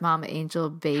like Earth Mama Angel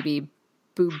baby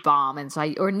boob balm, and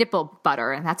so or nipple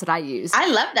butter, and that's what I use. I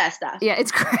love that stuff. Yeah,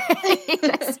 it's great.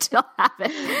 I still have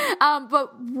it.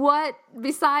 But what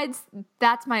besides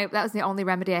that was the only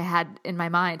remedy I had in my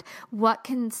mind. What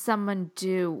can someone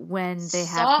do when they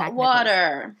have salt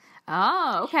water?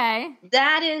 Oh, okay.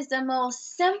 That is the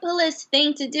most simplest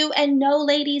thing to do. And no,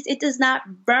 ladies, it does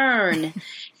not burn.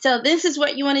 So this is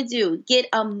what you want to do. Get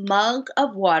a mug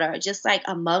of water, just like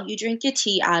a mug you drink your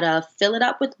tea out of. Fill it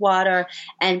up with water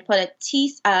and put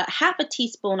half a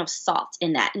teaspoon of salt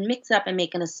in that and mix it up and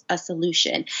make a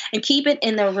solution. And keep it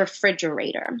in the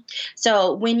refrigerator.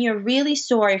 So when you're really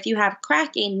sore, if you have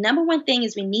cracking, number one thing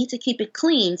is we need to keep it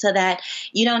clean so that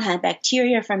you don't have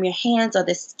bacteria from your hands or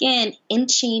the skin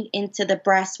inching into the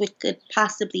breast, which could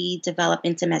possibly develop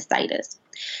into mastitis.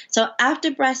 So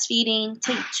after breastfeeding,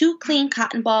 take 2 clean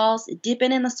cotton balls, dip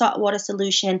it in the saltwater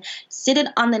solution, sit it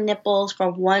on the nipples for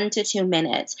 1 to 2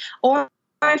 minutes. Or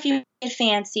if you get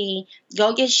fancy,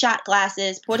 go get shot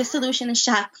glasses, pour the solution in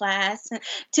shot glass,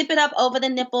 tip it up over the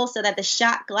nipple so that the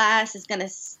shot glass is going to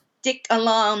stick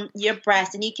along your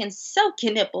breast and you can soak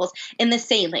your nipples in the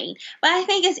saline. But I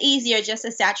think it's easier just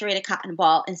to saturate a cotton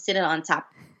ball and sit it on top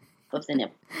of the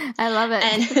nipple. I love it.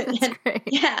 That's great.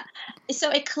 Yeah.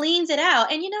 So it cleans it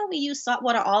out. And we use salt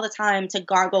water all the time to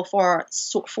gargle for a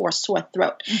sore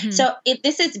throat. Mm-hmm. So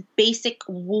this is basic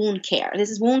wound care.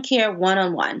 This is wound care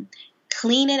 101.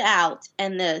 Clean it out,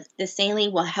 and the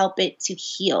saline will help it to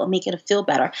heal, make it feel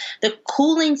better. The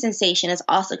cooling sensation is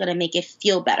also going to make it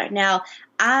feel better. Now,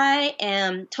 I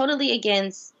am totally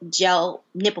against gel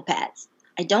nipple pads.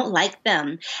 I don't like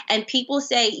them. And people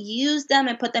say use them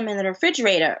and put them in the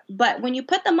refrigerator. But when you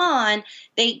put them on,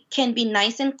 they can be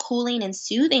nice and cooling and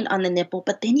soothing on the nipple,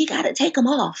 but then you got to take them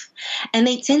off. And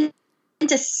they tend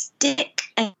to stick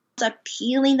and start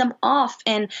peeling them off.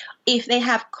 And if they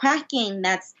have cracking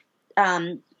that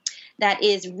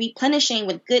is replenishing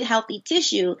with good healthy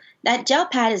tissue, that gel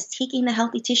pad is taking the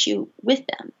healthy tissue with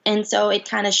them. And so it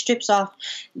kind of strips off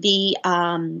the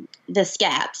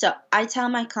scab. So I tell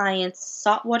my clients,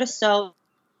 saltwater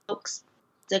soaks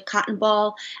the cotton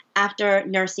ball after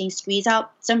nursing, squeeze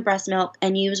out some breast milk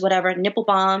and use whatever nipple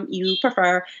balm you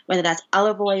prefer, whether that's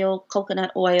olive oil,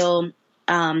 coconut oil,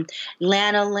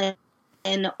 lanolin,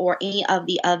 or any of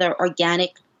the other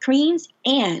organic creams.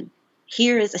 And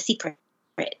here is a secret.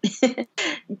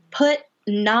 Put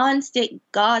non-stick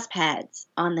gauze pads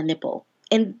on the nipple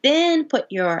and then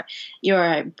put your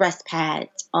breast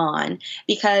pads on,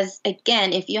 because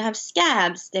again, if you have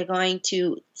scabs, they're going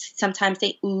to sometimes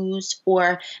they ooze,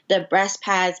 or the breast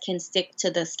pads can stick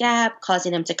to the scab,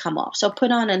 causing them to come off. So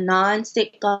put on a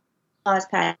non-stick gauze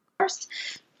pad first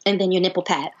and then your nipple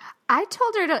pad. I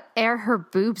told her to air her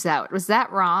boobs out. Was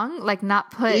that wrong? Like not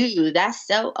put... Ooh, that's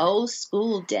so old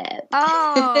school, Deb.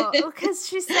 Oh, because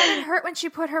she said it hurt when she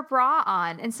put her bra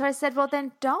on. And so I said, well,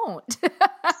 then don't.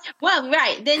 Well,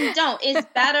 right. Then don't. It's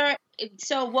better.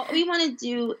 So what we want to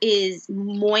do is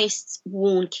moist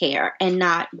wound care and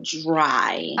not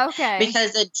dry. Okay.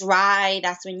 Because the dry,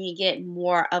 that's when you get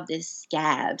more of the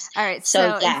scabs. All right.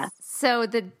 So yeah. So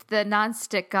the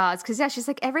nonstick gauze, because she's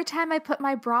like, every time I put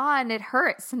my bra on, it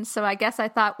hurts. And so I guess I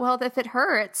thought, well, if it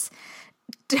hurts,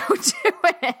 don't do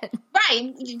it.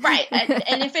 Right.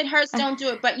 And if it hurts, don't do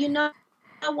it. But you know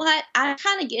what? I'm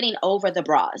kind of getting over the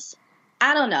bras.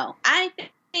 I don't know. I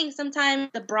think sometimes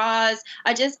the bras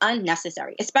are just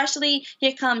unnecessary, especially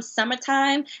here comes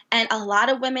summertime. And a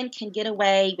lot of women can get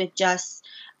away with just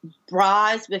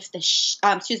bras with the,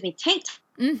 tank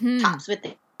tops with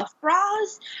the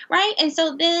bras, right? And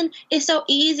so then it's so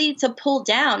easy to pull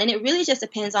down, and it really just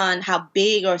depends on how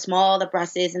big or small the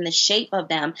breast is and the shape of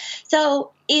them.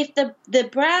 So if the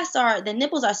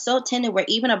nipples are so tender where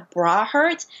even a bra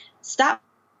hurts, stop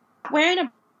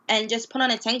wearing and just put on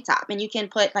a tank top, and you can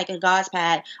put like a gauze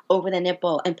pad over the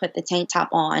nipple and put the tank top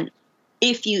on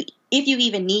if you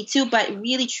even need to. But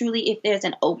really, truly, if there's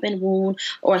an open wound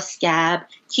or a scab,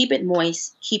 keep it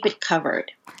moist, keep it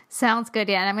covered. Sounds good.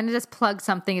 Yeah. And I'm going to just plug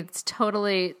something. It's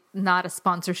totally not a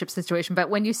sponsorship situation. But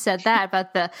when you said that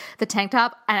about the tank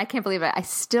top, and I can't believe it, I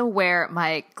still wear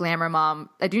my Glamour Mom.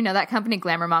 I do know that company,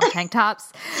 Glamour Mom tank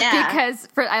tops. Yeah. Because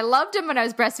I loved them when I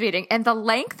was breastfeeding. And the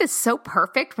length is so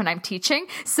perfect when I'm teaching.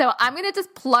 So I'm going to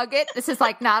just plug it. This is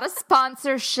like not a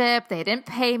sponsorship. They didn't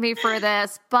pay me for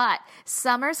this. But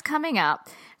summer's coming up.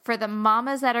 For the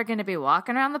mamas that are going to be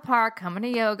walking around the park, coming to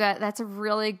yoga, that's a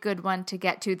really good one to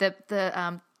get to.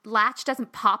 The latch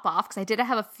doesn't pop off, because I did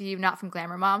have a few, not from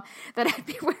Glamour Mom, that I'd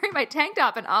be wearing my tank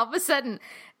top and all of a sudden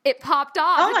it popped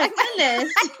off. Oh my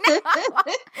goodness.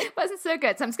 It wasn't so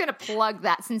good. So I'm just going to plug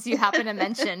that, since you happen to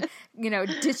mention,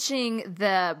 ditching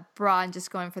the bra and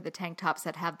just going for the tank tops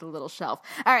that have the little shelf.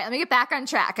 All right, let me get back on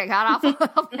track. I got off a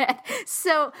little bit.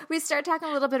 So we started talking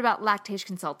a little bit about lactation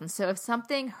consultants. So if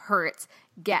something hurts,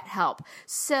 get help.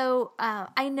 So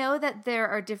I know that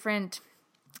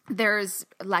there's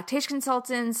lactation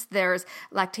consultants, there's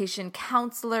lactation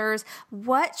counselors.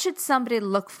 What should somebody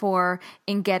look for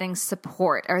in getting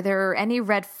support? Are there any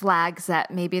red flags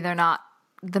that maybe they're not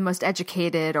the most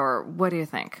educated, or what do you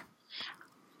think?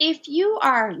 If you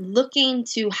are looking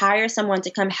to hire someone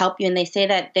to come help you and they say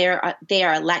that they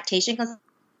are a lactation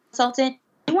consultant,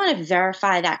 you want to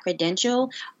verify that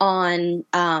credential on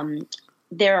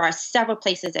there are several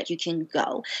places that you can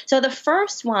go. So the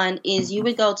first one is you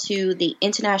would go to the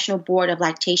International Board of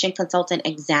Lactation Consultant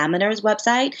Examiners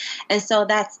website. And so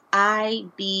that's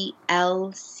iblce.org.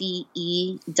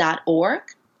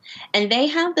 And they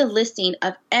have the listing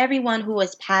of everyone who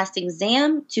has passed the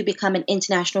exam to become an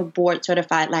international board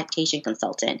certified lactation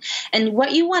consultant. And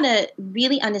what you want to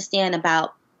really understand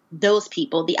about those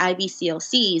people, the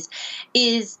IBCLCs,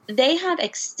 is they have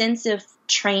extensive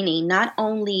training, not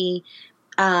only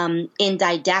in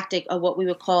didactic of what we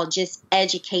would call just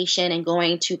education and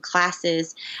going to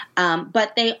classes,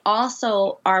 but they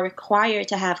also are required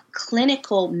to have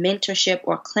clinical mentorship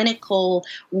or clinical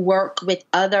work with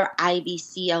other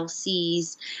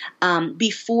IBCLCs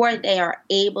before they are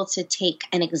able to take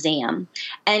an exam.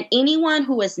 And anyone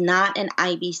who is not an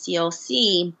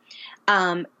IBCLC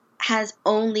has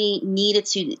only needed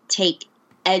to take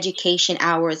education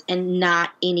hours and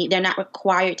they're not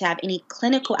required to have any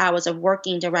clinical hours of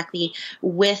working directly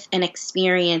with an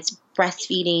experienced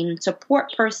breastfeeding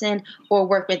support person or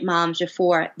work with moms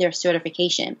before their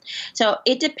certification. So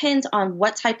it depends on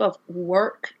what type of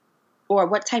work or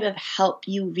what type of help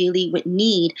you really would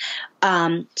need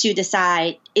to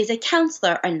decide, is a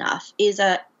counselor enough? Is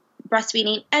a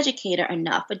breastfeeding educator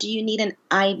enough? Or do you need an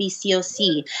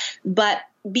IBCLC? But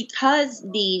because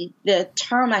the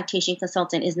term lactation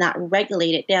consultant is not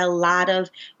regulated, there are a lot of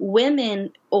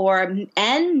women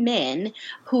and men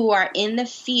who are in the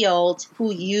field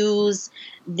who use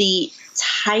the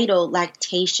title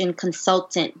lactation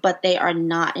consultant, but they are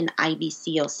not an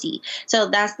IBCLC. So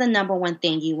that's the number one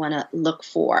thing you want to look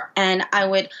for. And I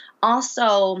would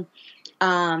also,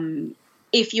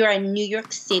 if you're in New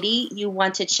York City, you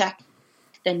want to check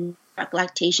the New York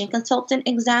Lactation Consultant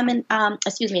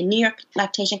New York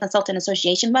Lactation Consultant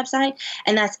Association website,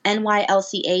 and that's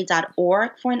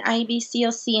nylca.org for an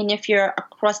IBCLC. And if you're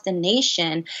across the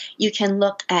nation, you can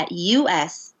look at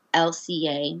uslca.org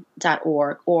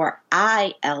or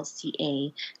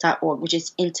ilca.org, which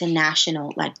is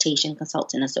International Lactation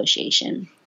Consultant Association.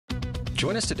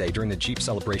 Join us today during the Jeep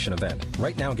Celebration event.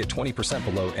 Right now, get 20%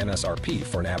 below MSRP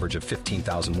for an average of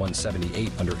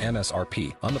 $15,178 under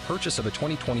MSRP on the purchase of a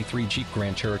 2023 Jeep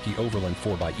Grand Cherokee Overland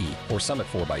 4xE or Summit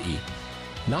 4xE.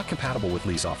 Not compatible with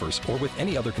lease offers or with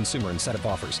any other consumer incentive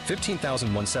offers.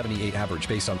 $15,178 average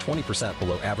based on 20%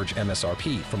 below average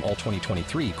MSRP from all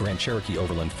 2023 Grand Cherokee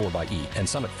Overland 4xE and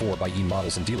Summit 4xE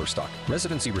models in dealer stock.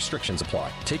 Residency restrictions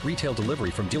apply. Take retail delivery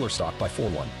from dealer stock by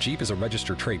 4/1. Jeep is a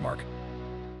registered trademark.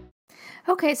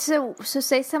 Okay, so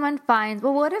say someone finds,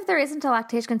 well, what if there isn't a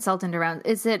lactation consultant around?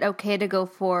 Is it okay to go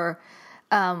for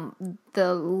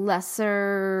the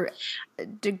lesser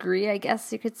degree, I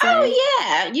guess you could say? Oh,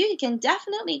 yeah. You can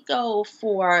definitely go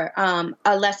for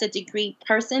a lesser degree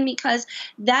person, because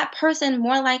that person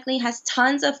more likely has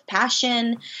tons of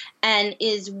passion and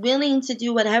is willing to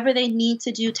do whatever they need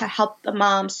to do to help the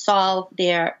mom solve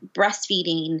their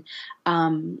breastfeeding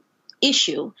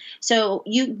issue. So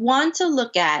you want to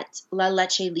look at La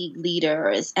Leche League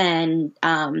leaders and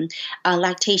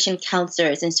lactation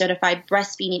counselors and certified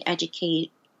breastfeeding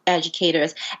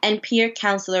educators and peer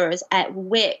counselors at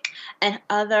WIC and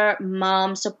other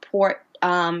mom support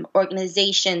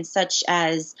organizations such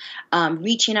as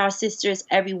Reaching Our Sisters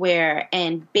Everywhere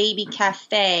and Baby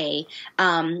Cafe,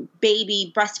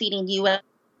 Baby Breastfeeding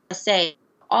USA.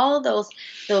 All of those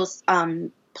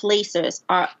places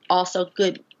are also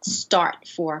good start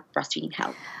for breastfeeding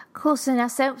help. Cool. So now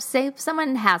say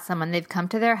someone has someone, they've come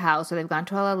to their house or they've gone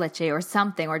to a La Leche or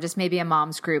something, or just maybe a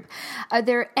mom's group. Are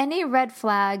there any red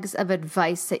flags of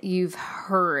advice that you've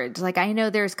heard? Like, I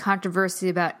know there's controversy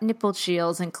about nipple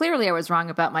shields, and clearly I was wrong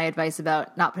about my advice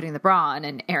about not putting the bra on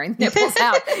and airing the nipples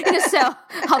out. So,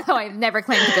 although I've never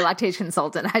claimed to be a lactation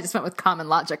consultant, I just went with common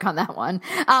logic on that one.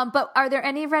 But are there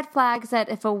any red flags that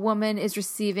if a woman is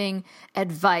receiving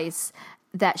advice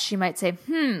that she might say,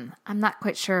 I'm not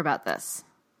quite sure about this?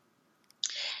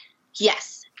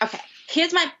 Yes. Okay.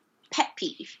 Here's my pet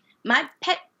peeve. My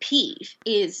pet peeve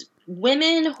is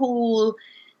women who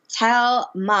tell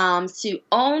moms to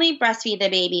only breastfeed the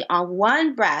baby on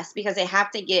one breast because they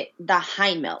have to get the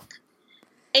hind milk.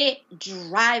 It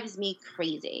drives me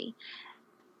crazy.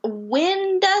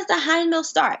 When does the hind milk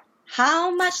start?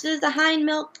 How much is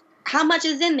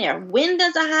in there? When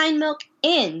does the hind milk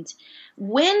end?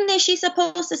 When is she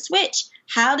supposed to switch?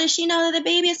 How does she know that the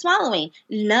baby is swallowing?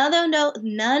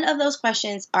 None of those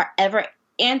questions are ever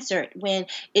answered when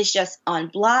it's just on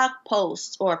blog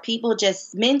posts or people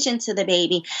just mention to the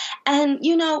baby. And,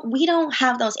 we don't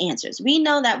have those answers. We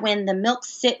know that when the milk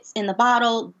sits in the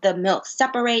bottle, the milk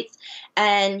separates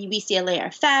and we see a layer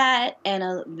of fat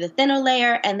and the thinner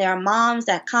layer. And there are moms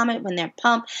that comment when they're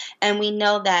pumped, and we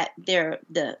know that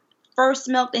the first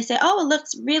milk, they say, oh, it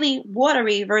looks really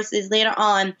watery, versus later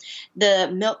on the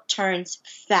milk turns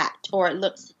fat or it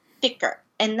looks thicker.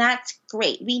 And that's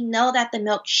great. We know that the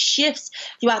milk shifts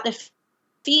throughout the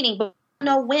feeding, but we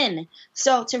don't know when.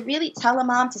 So to really tell a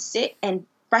mom to sit and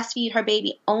breastfeed her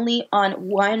baby only on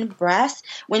one breast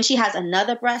when she has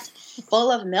another breast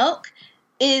full of milk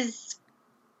is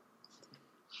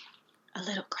a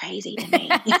little crazy to me.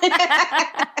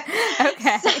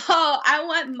 Okay. So I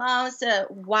want moms to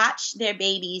watch their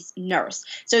babies nurse.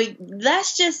 So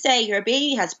let's just say your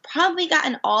baby has probably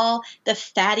gotten all the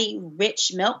fatty,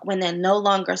 rich milk when they're no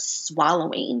longer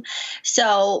swallowing.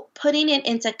 So putting it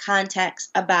into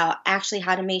context about actually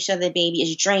how to make sure the baby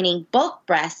is draining both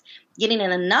breasts, getting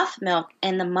in enough milk,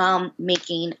 and the mom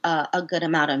making a good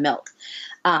amount of milk.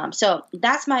 So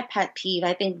that's my pet peeve.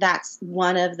 I think that's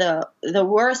one of the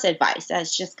worst advice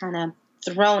that's just kind of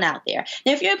thrown out there.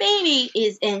 Now, if your baby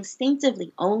is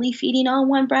instinctively only feeding on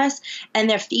one breast and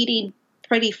they're feeding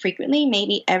pretty frequently,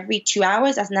 maybe every 2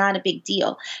 hours, that's not a big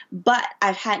deal. But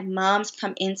I've had moms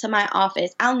come into my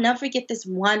office. I'll never forget this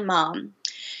one mom.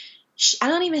 I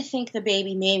don't even think the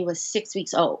baby maybe was 6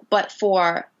 weeks old, but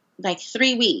for like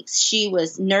 3 weeks, she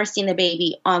was nursing the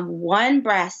baby on one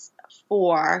breast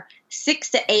for 6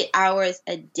 to 8 hours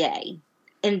a day,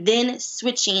 and then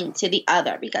switching to the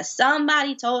other because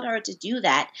somebody told her to do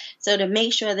that. So to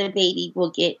make sure the baby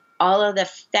will get all of the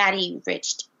fatty,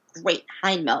 rich, great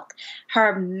hind milk.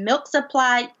 Her milk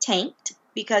supply tanked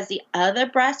because the other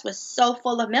breast was so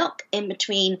full of milk in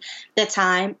between the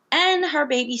time, and her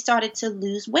baby started to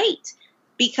lose weight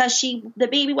because the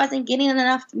baby wasn't getting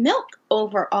enough milk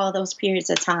over all those periods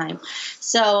of time.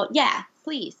 So yeah,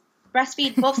 please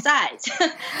breastfeed both sides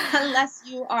unless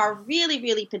you are really,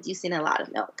 really producing a lot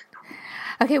of milk.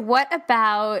 Okay, what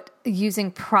about using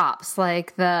props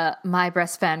like the My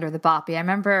Breast Friend or the Boppy? I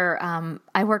remember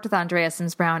I worked with Andrea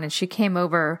Sims Brown, and she came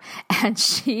over and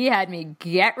she had me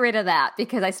get rid of that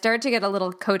because I started to get a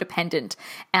little codependent.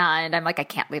 And I'm like, I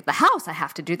can't leave the house. I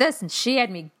have to do this. And she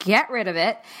had me get rid of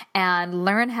it and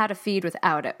learn how to feed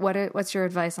without it. What's your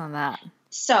advice on that?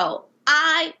 So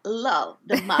I love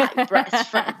the My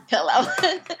Breast Friend pillow.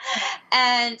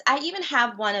 And I even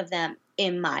have one of them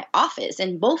in my office,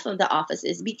 in both of the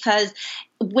offices, because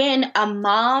when a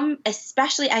mom,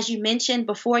 especially as you mentioned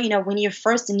before, when you're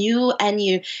first new and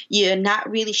you're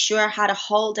not really sure how to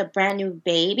hold a brand new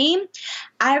baby,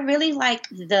 I really like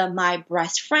the My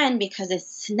Breast Friend because it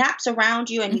snaps around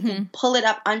you and you can pull it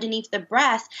up underneath the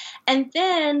breast. And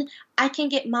then I can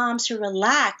get moms to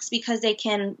relax because they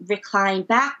can recline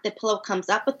back. The pillow comes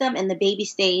up with them and the baby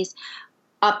stays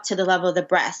up to the level of the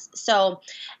breast. So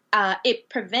it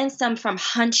prevents them from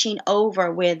hunching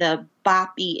over where the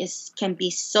boppy can be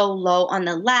so low on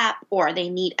the lap, or they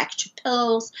need extra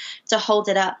pillows to hold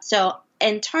it up. So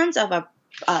in terms of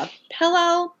a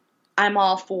pillow, I'm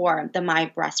all for the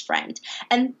My Breast Friend.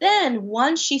 And then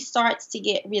once she starts to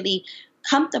get really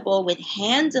comfortable with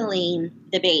handling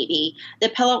the baby, the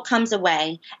pillow comes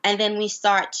away, and then we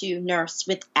start to nurse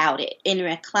without it in a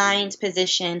reclined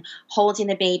position, holding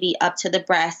the baby up to the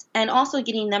breast, and also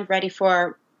getting them ready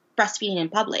for breastfeeding in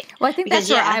public. Well, I think that's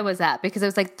where I was at, because it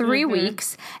was like 3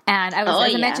 weeks, and I was,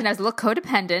 as I mentioned, I was a little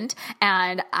codependent,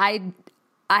 and I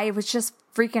was just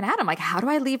freaking out. I'm like, how do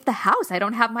I leave the house? I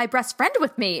don't have my breast friend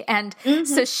with me. And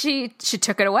so she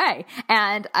took it away,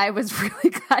 and I was really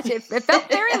glad. It felt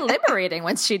very liberating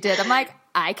when she did. I'm like,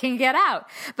 I can get out.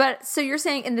 But so you're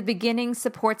saying in the beginning,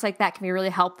 supports like that can be really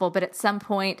helpful, but at some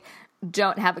point,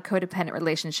 don't have a codependent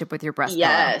relationship with your breast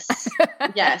pillow.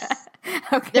 Yes.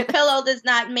 Okay. The pillow does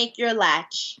not make your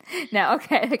latch. No,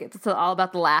 okay. It's all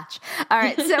about the latch. All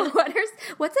right. So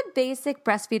what's a basic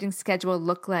breastfeeding schedule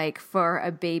look like for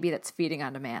a baby that's feeding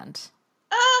on demand?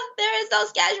 There is no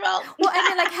schedule. Well, I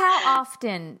mean, like, how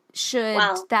often should,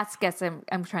 that's guess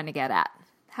I'm trying to get at.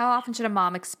 How often should a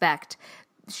mom expect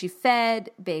she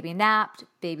fed, baby napped,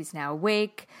 baby's now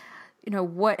awake?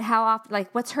 How often,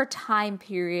 like, what's her time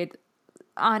period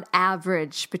on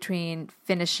average between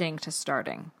finishing to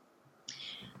starting?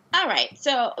 All right.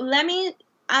 So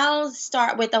I'll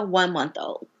start with a 1 month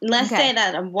old. Let's say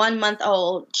that a 1 month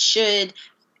old should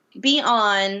be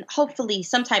on hopefully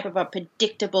some type of a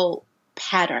predictable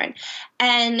pattern.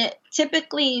 And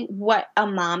typically what a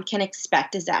mom can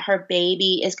expect is that her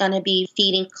baby is going to be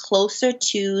feeding closer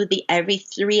to the every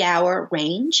 3-hour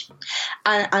range,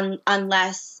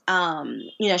 unless,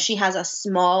 she has a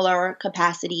smaller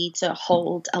capacity to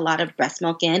hold a lot of breast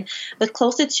milk in, but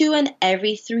closer to an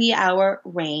every 3-hour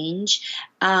range.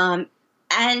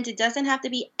 And it doesn't have to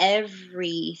be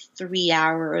every 3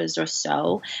 hours or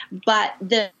so, but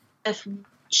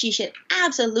she should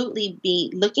absolutely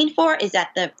be looking for is that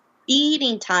the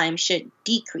feeding time should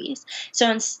decrease. So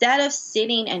instead of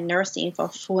sitting and nursing for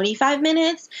 45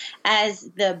 minutes, as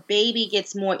the baby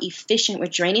gets more efficient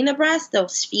with draining the breast,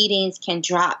 those feedings can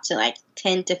drop to like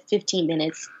 10 to 15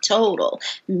 minutes total,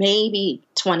 maybe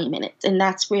 20 minutes. And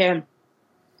that's where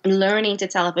learning to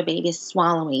tell if a baby is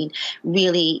swallowing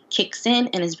really kicks in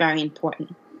and is very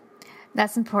important.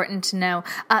 That's important to know.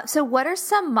 So what are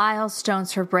some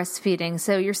milestones for breastfeeding?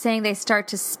 So you're saying they start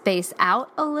to space out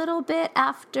a little bit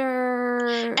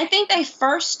after? I think they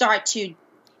first start to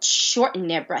shorten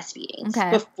their breastfeeding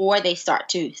before they start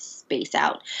to space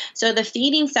out. So the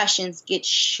feeding sessions get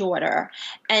shorter,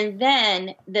 and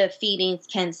then the feedings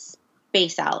can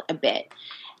space out a bit.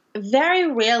 Very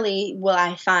rarely will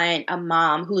I find a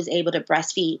mom who's able to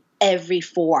breastfeed every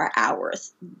 4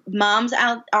 hours. Moms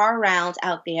are around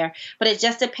out there, but it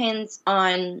just depends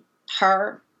on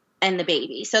her and the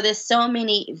baby. So there's so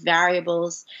many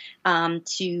variables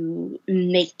to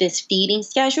make this feeding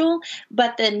schedule.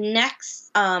 But the next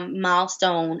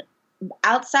milestone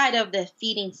outside of the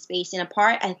feeding spacing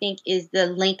apart, I think, is the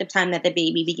length of time that the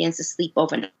baby begins to sleep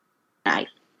overnight.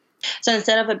 So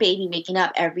instead of a baby waking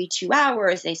up every 2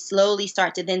 hours, they slowly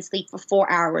start to then sleep for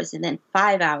 4 hours and then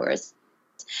 5 hours.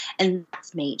 And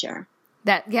that's major.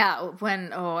 I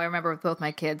remember with both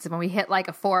my kids, when we hit like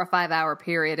a 4 or 5 hour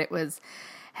period, it was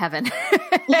heaven.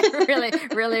 It really,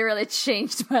 really, really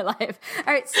changed my life.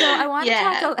 All right. So I want to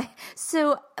talk,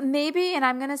 so maybe, and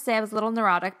I'm going to say I was a little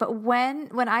neurotic, but when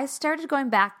I started going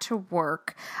back to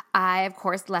work, I of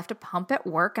course left a pump at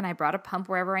work, and I brought a pump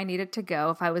wherever I needed to go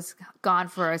if I was gone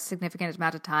for a significant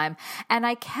amount of time. And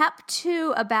I kept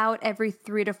to about every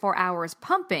 3 to 4 hours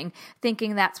pumping,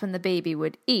 thinking that's when the baby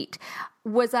would eat.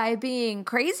 Was I being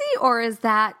crazy, or is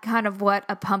that kind of what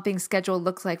a pumping schedule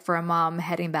looks like for a mom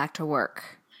heading back to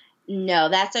work? No,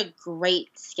 that's a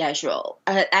great schedule.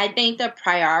 I think the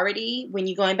priority when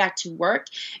you're going back to work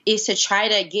is to try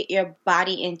to get your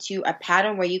body into a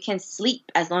pattern where you can sleep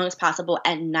as long as possible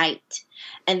at night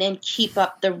and then keep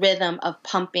up the rhythm of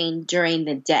pumping during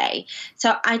the day.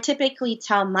 So I typically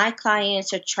tell my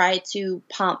clients to try to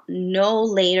pump no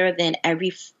later than every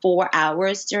 4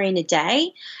 hours during the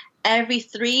day. Every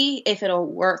 3 if it'll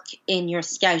work in your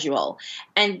schedule.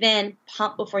 And then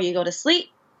pump before you go to sleep.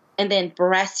 And then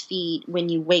breastfeed when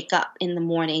you wake up in the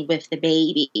morning with the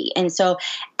baby. And so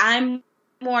I'm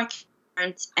more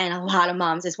concerned, and a lot of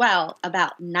moms as well,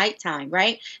 about nighttime,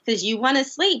 right? Because you want to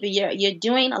sleep. You're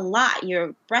doing a lot.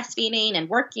 You're breastfeeding and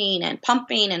working and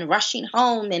pumping and rushing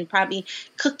home and probably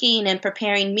cooking and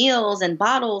preparing meals and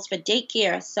bottles for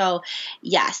daycare. So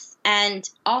yes. And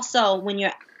also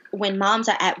when moms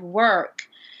are at work,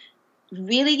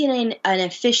 really getting an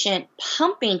efficient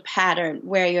pumping pattern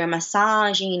where you're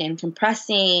massaging and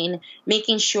compressing,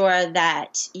 making sure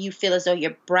that you feel as though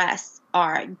your breasts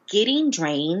are getting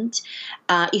drained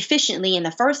efficiently. And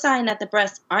the first sign that the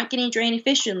breasts aren't getting drained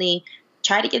efficiently,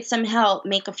 try to get some help,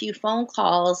 make a few phone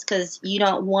calls, because you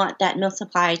don't want that milk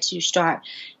supply to start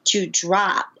to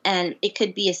drop. And it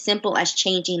could be as simple as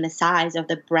changing the size of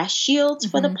the breast shields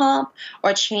for the pump,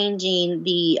 or changing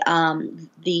the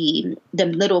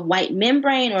little white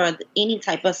membrane or any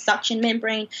type of suction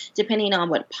membrane, depending on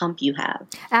what pump you have.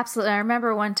 Absolutely. I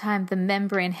remember one time the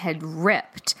membrane had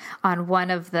ripped on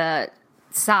one of the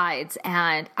sides,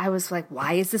 and I was like,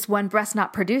 why is this one breast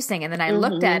not producing? And then I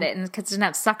looked at it, and because it didn't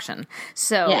have suction.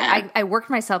 So I worked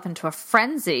myself into a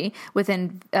frenzy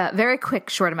within a very quick,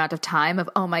 short amount of time of,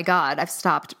 oh my God, I've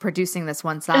stopped producing this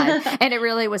one side. And it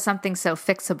really was something so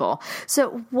fixable.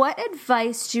 So what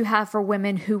advice do you have for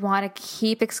women who want to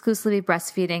keep exclusively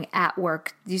breastfeeding at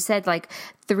work? You said like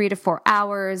 3 to 4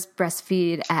 hours,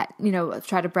 breastfeed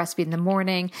try to breastfeed in the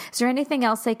morning. Is there anything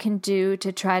else they can do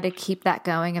to try to keep that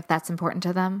going if that's important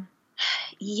to them?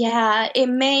 Yeah, it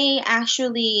may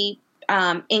actually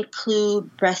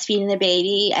include breastfeeding the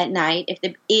baby at night.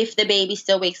 If the baby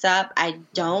still wakes up, I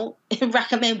don't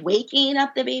recommend waking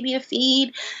up the baby to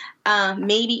feed.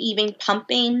 Maybe even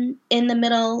pumping in the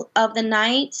middle of the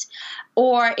night.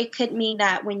 Or it could mean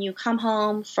that when you come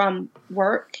home from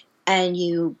work and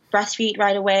you breastfeed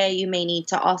right away, you may need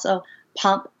to also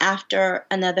pump after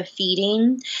another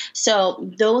feeding.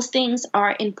 So those things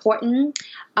are important.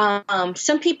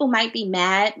 Some people might be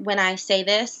mad when I say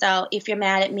this. So if you're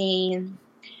mad at me,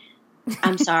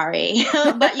 I'm sorry.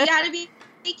 But you got to be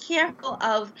careful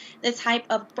of the type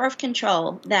of birth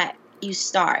control that you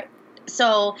start.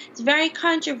 So it's very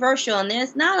controversial, and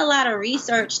there's not a lot of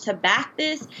research to back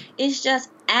this. It's just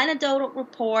anecdotal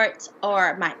reports,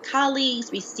 or my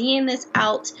colleagues, we seeing this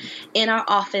out in our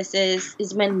offices,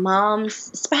 is when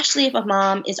moms, especially if a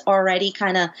mom is already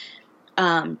kind of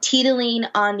teetering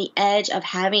on the edge of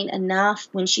having enough,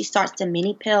 when she starts the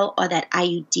mini pill or that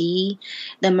IUD,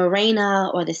 the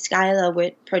Mirena or the Skyla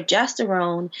with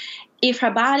progesterone, if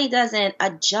her body doesn't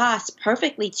adjust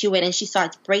perfectly to it and she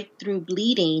starts breakthrough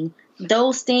bleeding,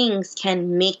 those things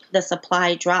can make the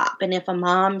supply drop. And if a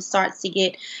mom starts to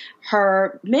get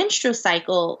her menstrual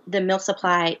cycle, the milk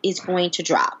supply is going to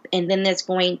drop. And then there's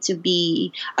going to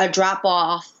be a drop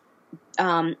off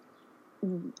at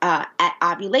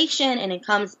ovulation, and it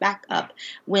comes back up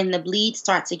when the bleed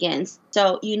starts again.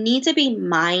 So you need to be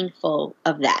mindful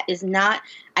of that. It's not,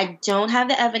 I don't have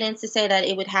the evidence to say that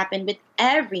it would happen with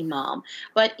every mom,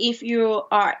 but if you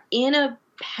are in a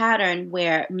pattern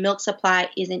where milk supply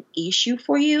is an issue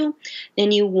for you,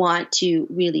 then you want to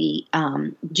really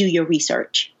do your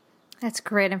research. That's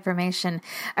great information.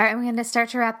 All right, I'm going to start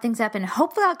to wrap things up, and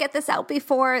hopefully I'll get this out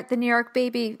before the New York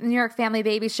Family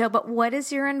Baby Show. But what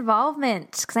is your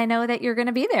involvement? Because I know that you're going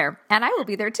to be there, and I will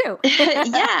be there too.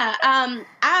 Yeah,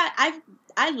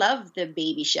 I love the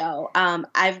baby show.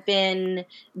 I've been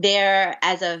there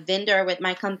as a vendor with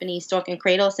my company, Stork and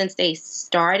Cradle, since they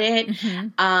started.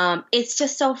 Mm-hmm. It's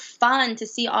just so fun to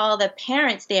see all the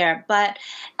parents there. But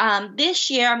this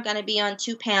year, I'm going to be on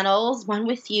 2 panels, one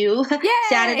with you, Yay!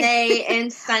 Saturday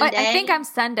and Sunday. I think I'm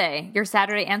Sunday. You're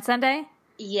Saturday and Sunday?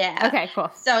 Yeah. Okay, cool.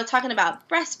 So talking about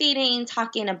breastfeeding,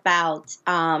 talking about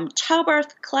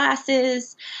childbirth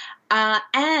classes,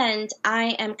 and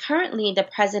I am currently the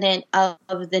president of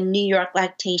the New York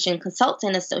Lactation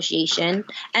Consultant Association,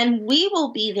 and we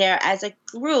will be there as a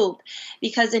group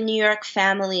because the New York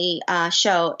Family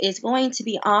Show is going to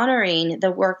be honoring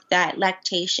the work that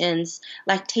lactation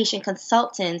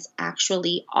consultants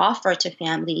actually offer to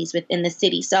families within the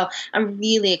city. So I'm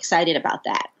really excited about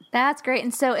that. That's great.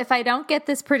 And so if I don't get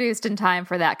this produced in time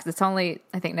for that, because it's only,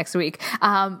 I think, next week,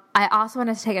 I also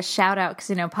want to take a shout out because,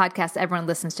 podcasts everyone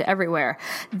listens to everywhere.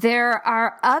 There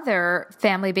are other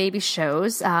family baby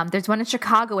shows. There's one in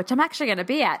Chicago, which I'm actually going to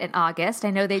be at in August. I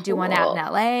know they do one out in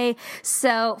LA.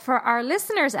 So for our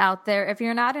listeners out there, if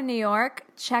you're not in New York,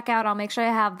 check out, I'll make sure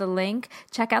I have the link,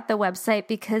 check out the website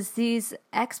because these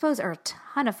expos are a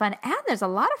ton of fun and there's a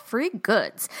lot of free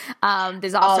goods.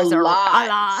 There's also a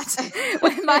lot.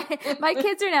 When my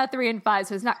kids are now 3 and 5,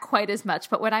 so it's not quite as much,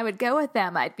 but when I would go with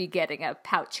them, I'd be getting a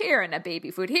pouch here and a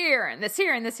baby food here and this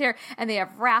here and this here, and they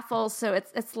have raffles, so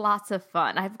it's lots of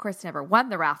fun. I've, of course, never won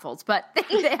the raffles, but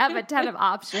they have a ton of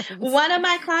options. One of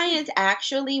my clients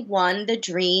actually won the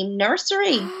Dream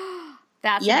Nursery.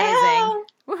 That's amazing.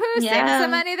 Woohoo, save some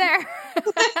money there. All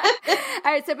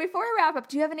right, so before we wrap up,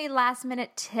 do you have any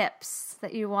last-minute tips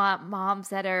that you want moms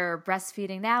that are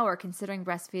breastfeeding now or considering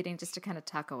breastfeeding just to kind of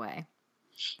tuck away?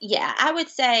 Yeah, I would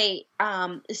say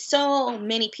so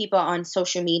many people on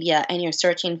social media and you're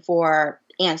searching for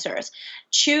answers.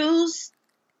 Choose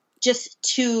just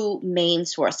 2 main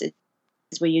sources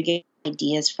where you get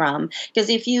ideas from, because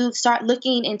if you start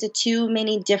looking into too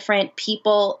many different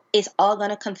people, it's all going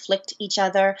to conflict each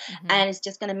other, and it's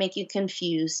just going to make you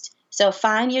confused. So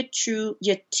find your 2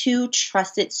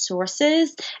 trusted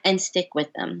sources and stick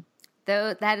with them.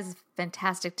 Though that is a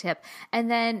fantastic tip.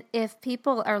 And then if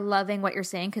people are loving what you're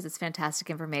saying because it's fantastic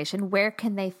information, where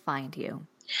can they find you?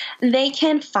 They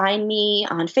can find me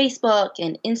on Facebook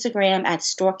and Instagram at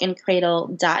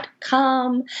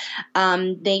storkandcradle.com.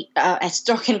 At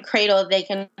Stork and Cradle, they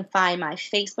can find my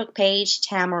Facebook page,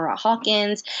 Tamara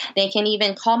Hawkins. They can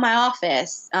even call my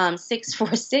office,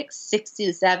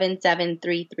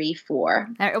 646-627-7334. All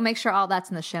right, we'll make sure all that's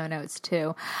in the show notes,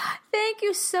 too. Thank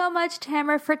you so much,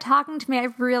 Tamara, for talking to me. I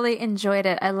really enjoyed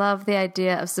it. I love the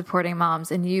idea of supporting moms,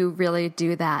 and you really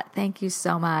do that. Thank you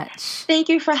so much. Thank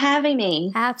you for having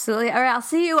me. Absolutely. All right, I'll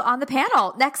see you on the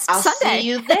panel next Sunday. I'll see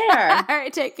you there. All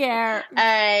right, take care. All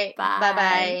right. Bye.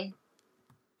 Bye-bye.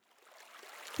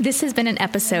 This has been an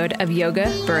episode of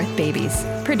Yoga Birth Babies,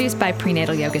 produced by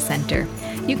Prenatal Yoga Center.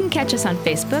 You can catch us on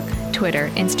Facebook, Twitter,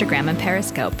 Instagram, and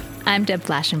Periscope. I'm Deb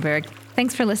Flaschenberg.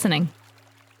 Thanks for listening.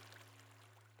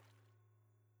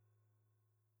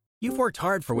 You've worked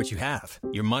hard for what you have.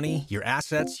 Your money, your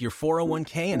assets, your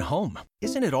 401k, and home.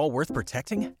 Isn't it all worth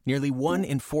protecting? Nearly 1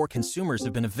 in 4 consumers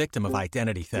have been a victim of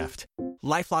identity theft.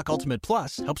 LifeLock Ultimate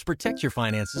Plus helps protect your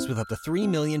finances with up to $3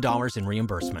 million in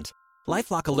reimbursement.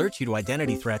 LifeLock alerts you to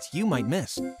identity threats you might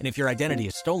miss. And if your identity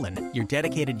is stolen, your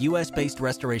dedicated U.S.-based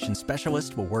restoration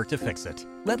specialist will work to fix it.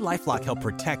 Let LifeLock help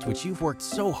protect what you've worked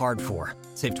so hard for.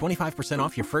 Save 25%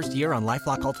 off your first year on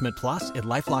LifeLock Ultimate Plus at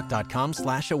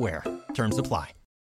LifeLock.com/aware. Terms apply.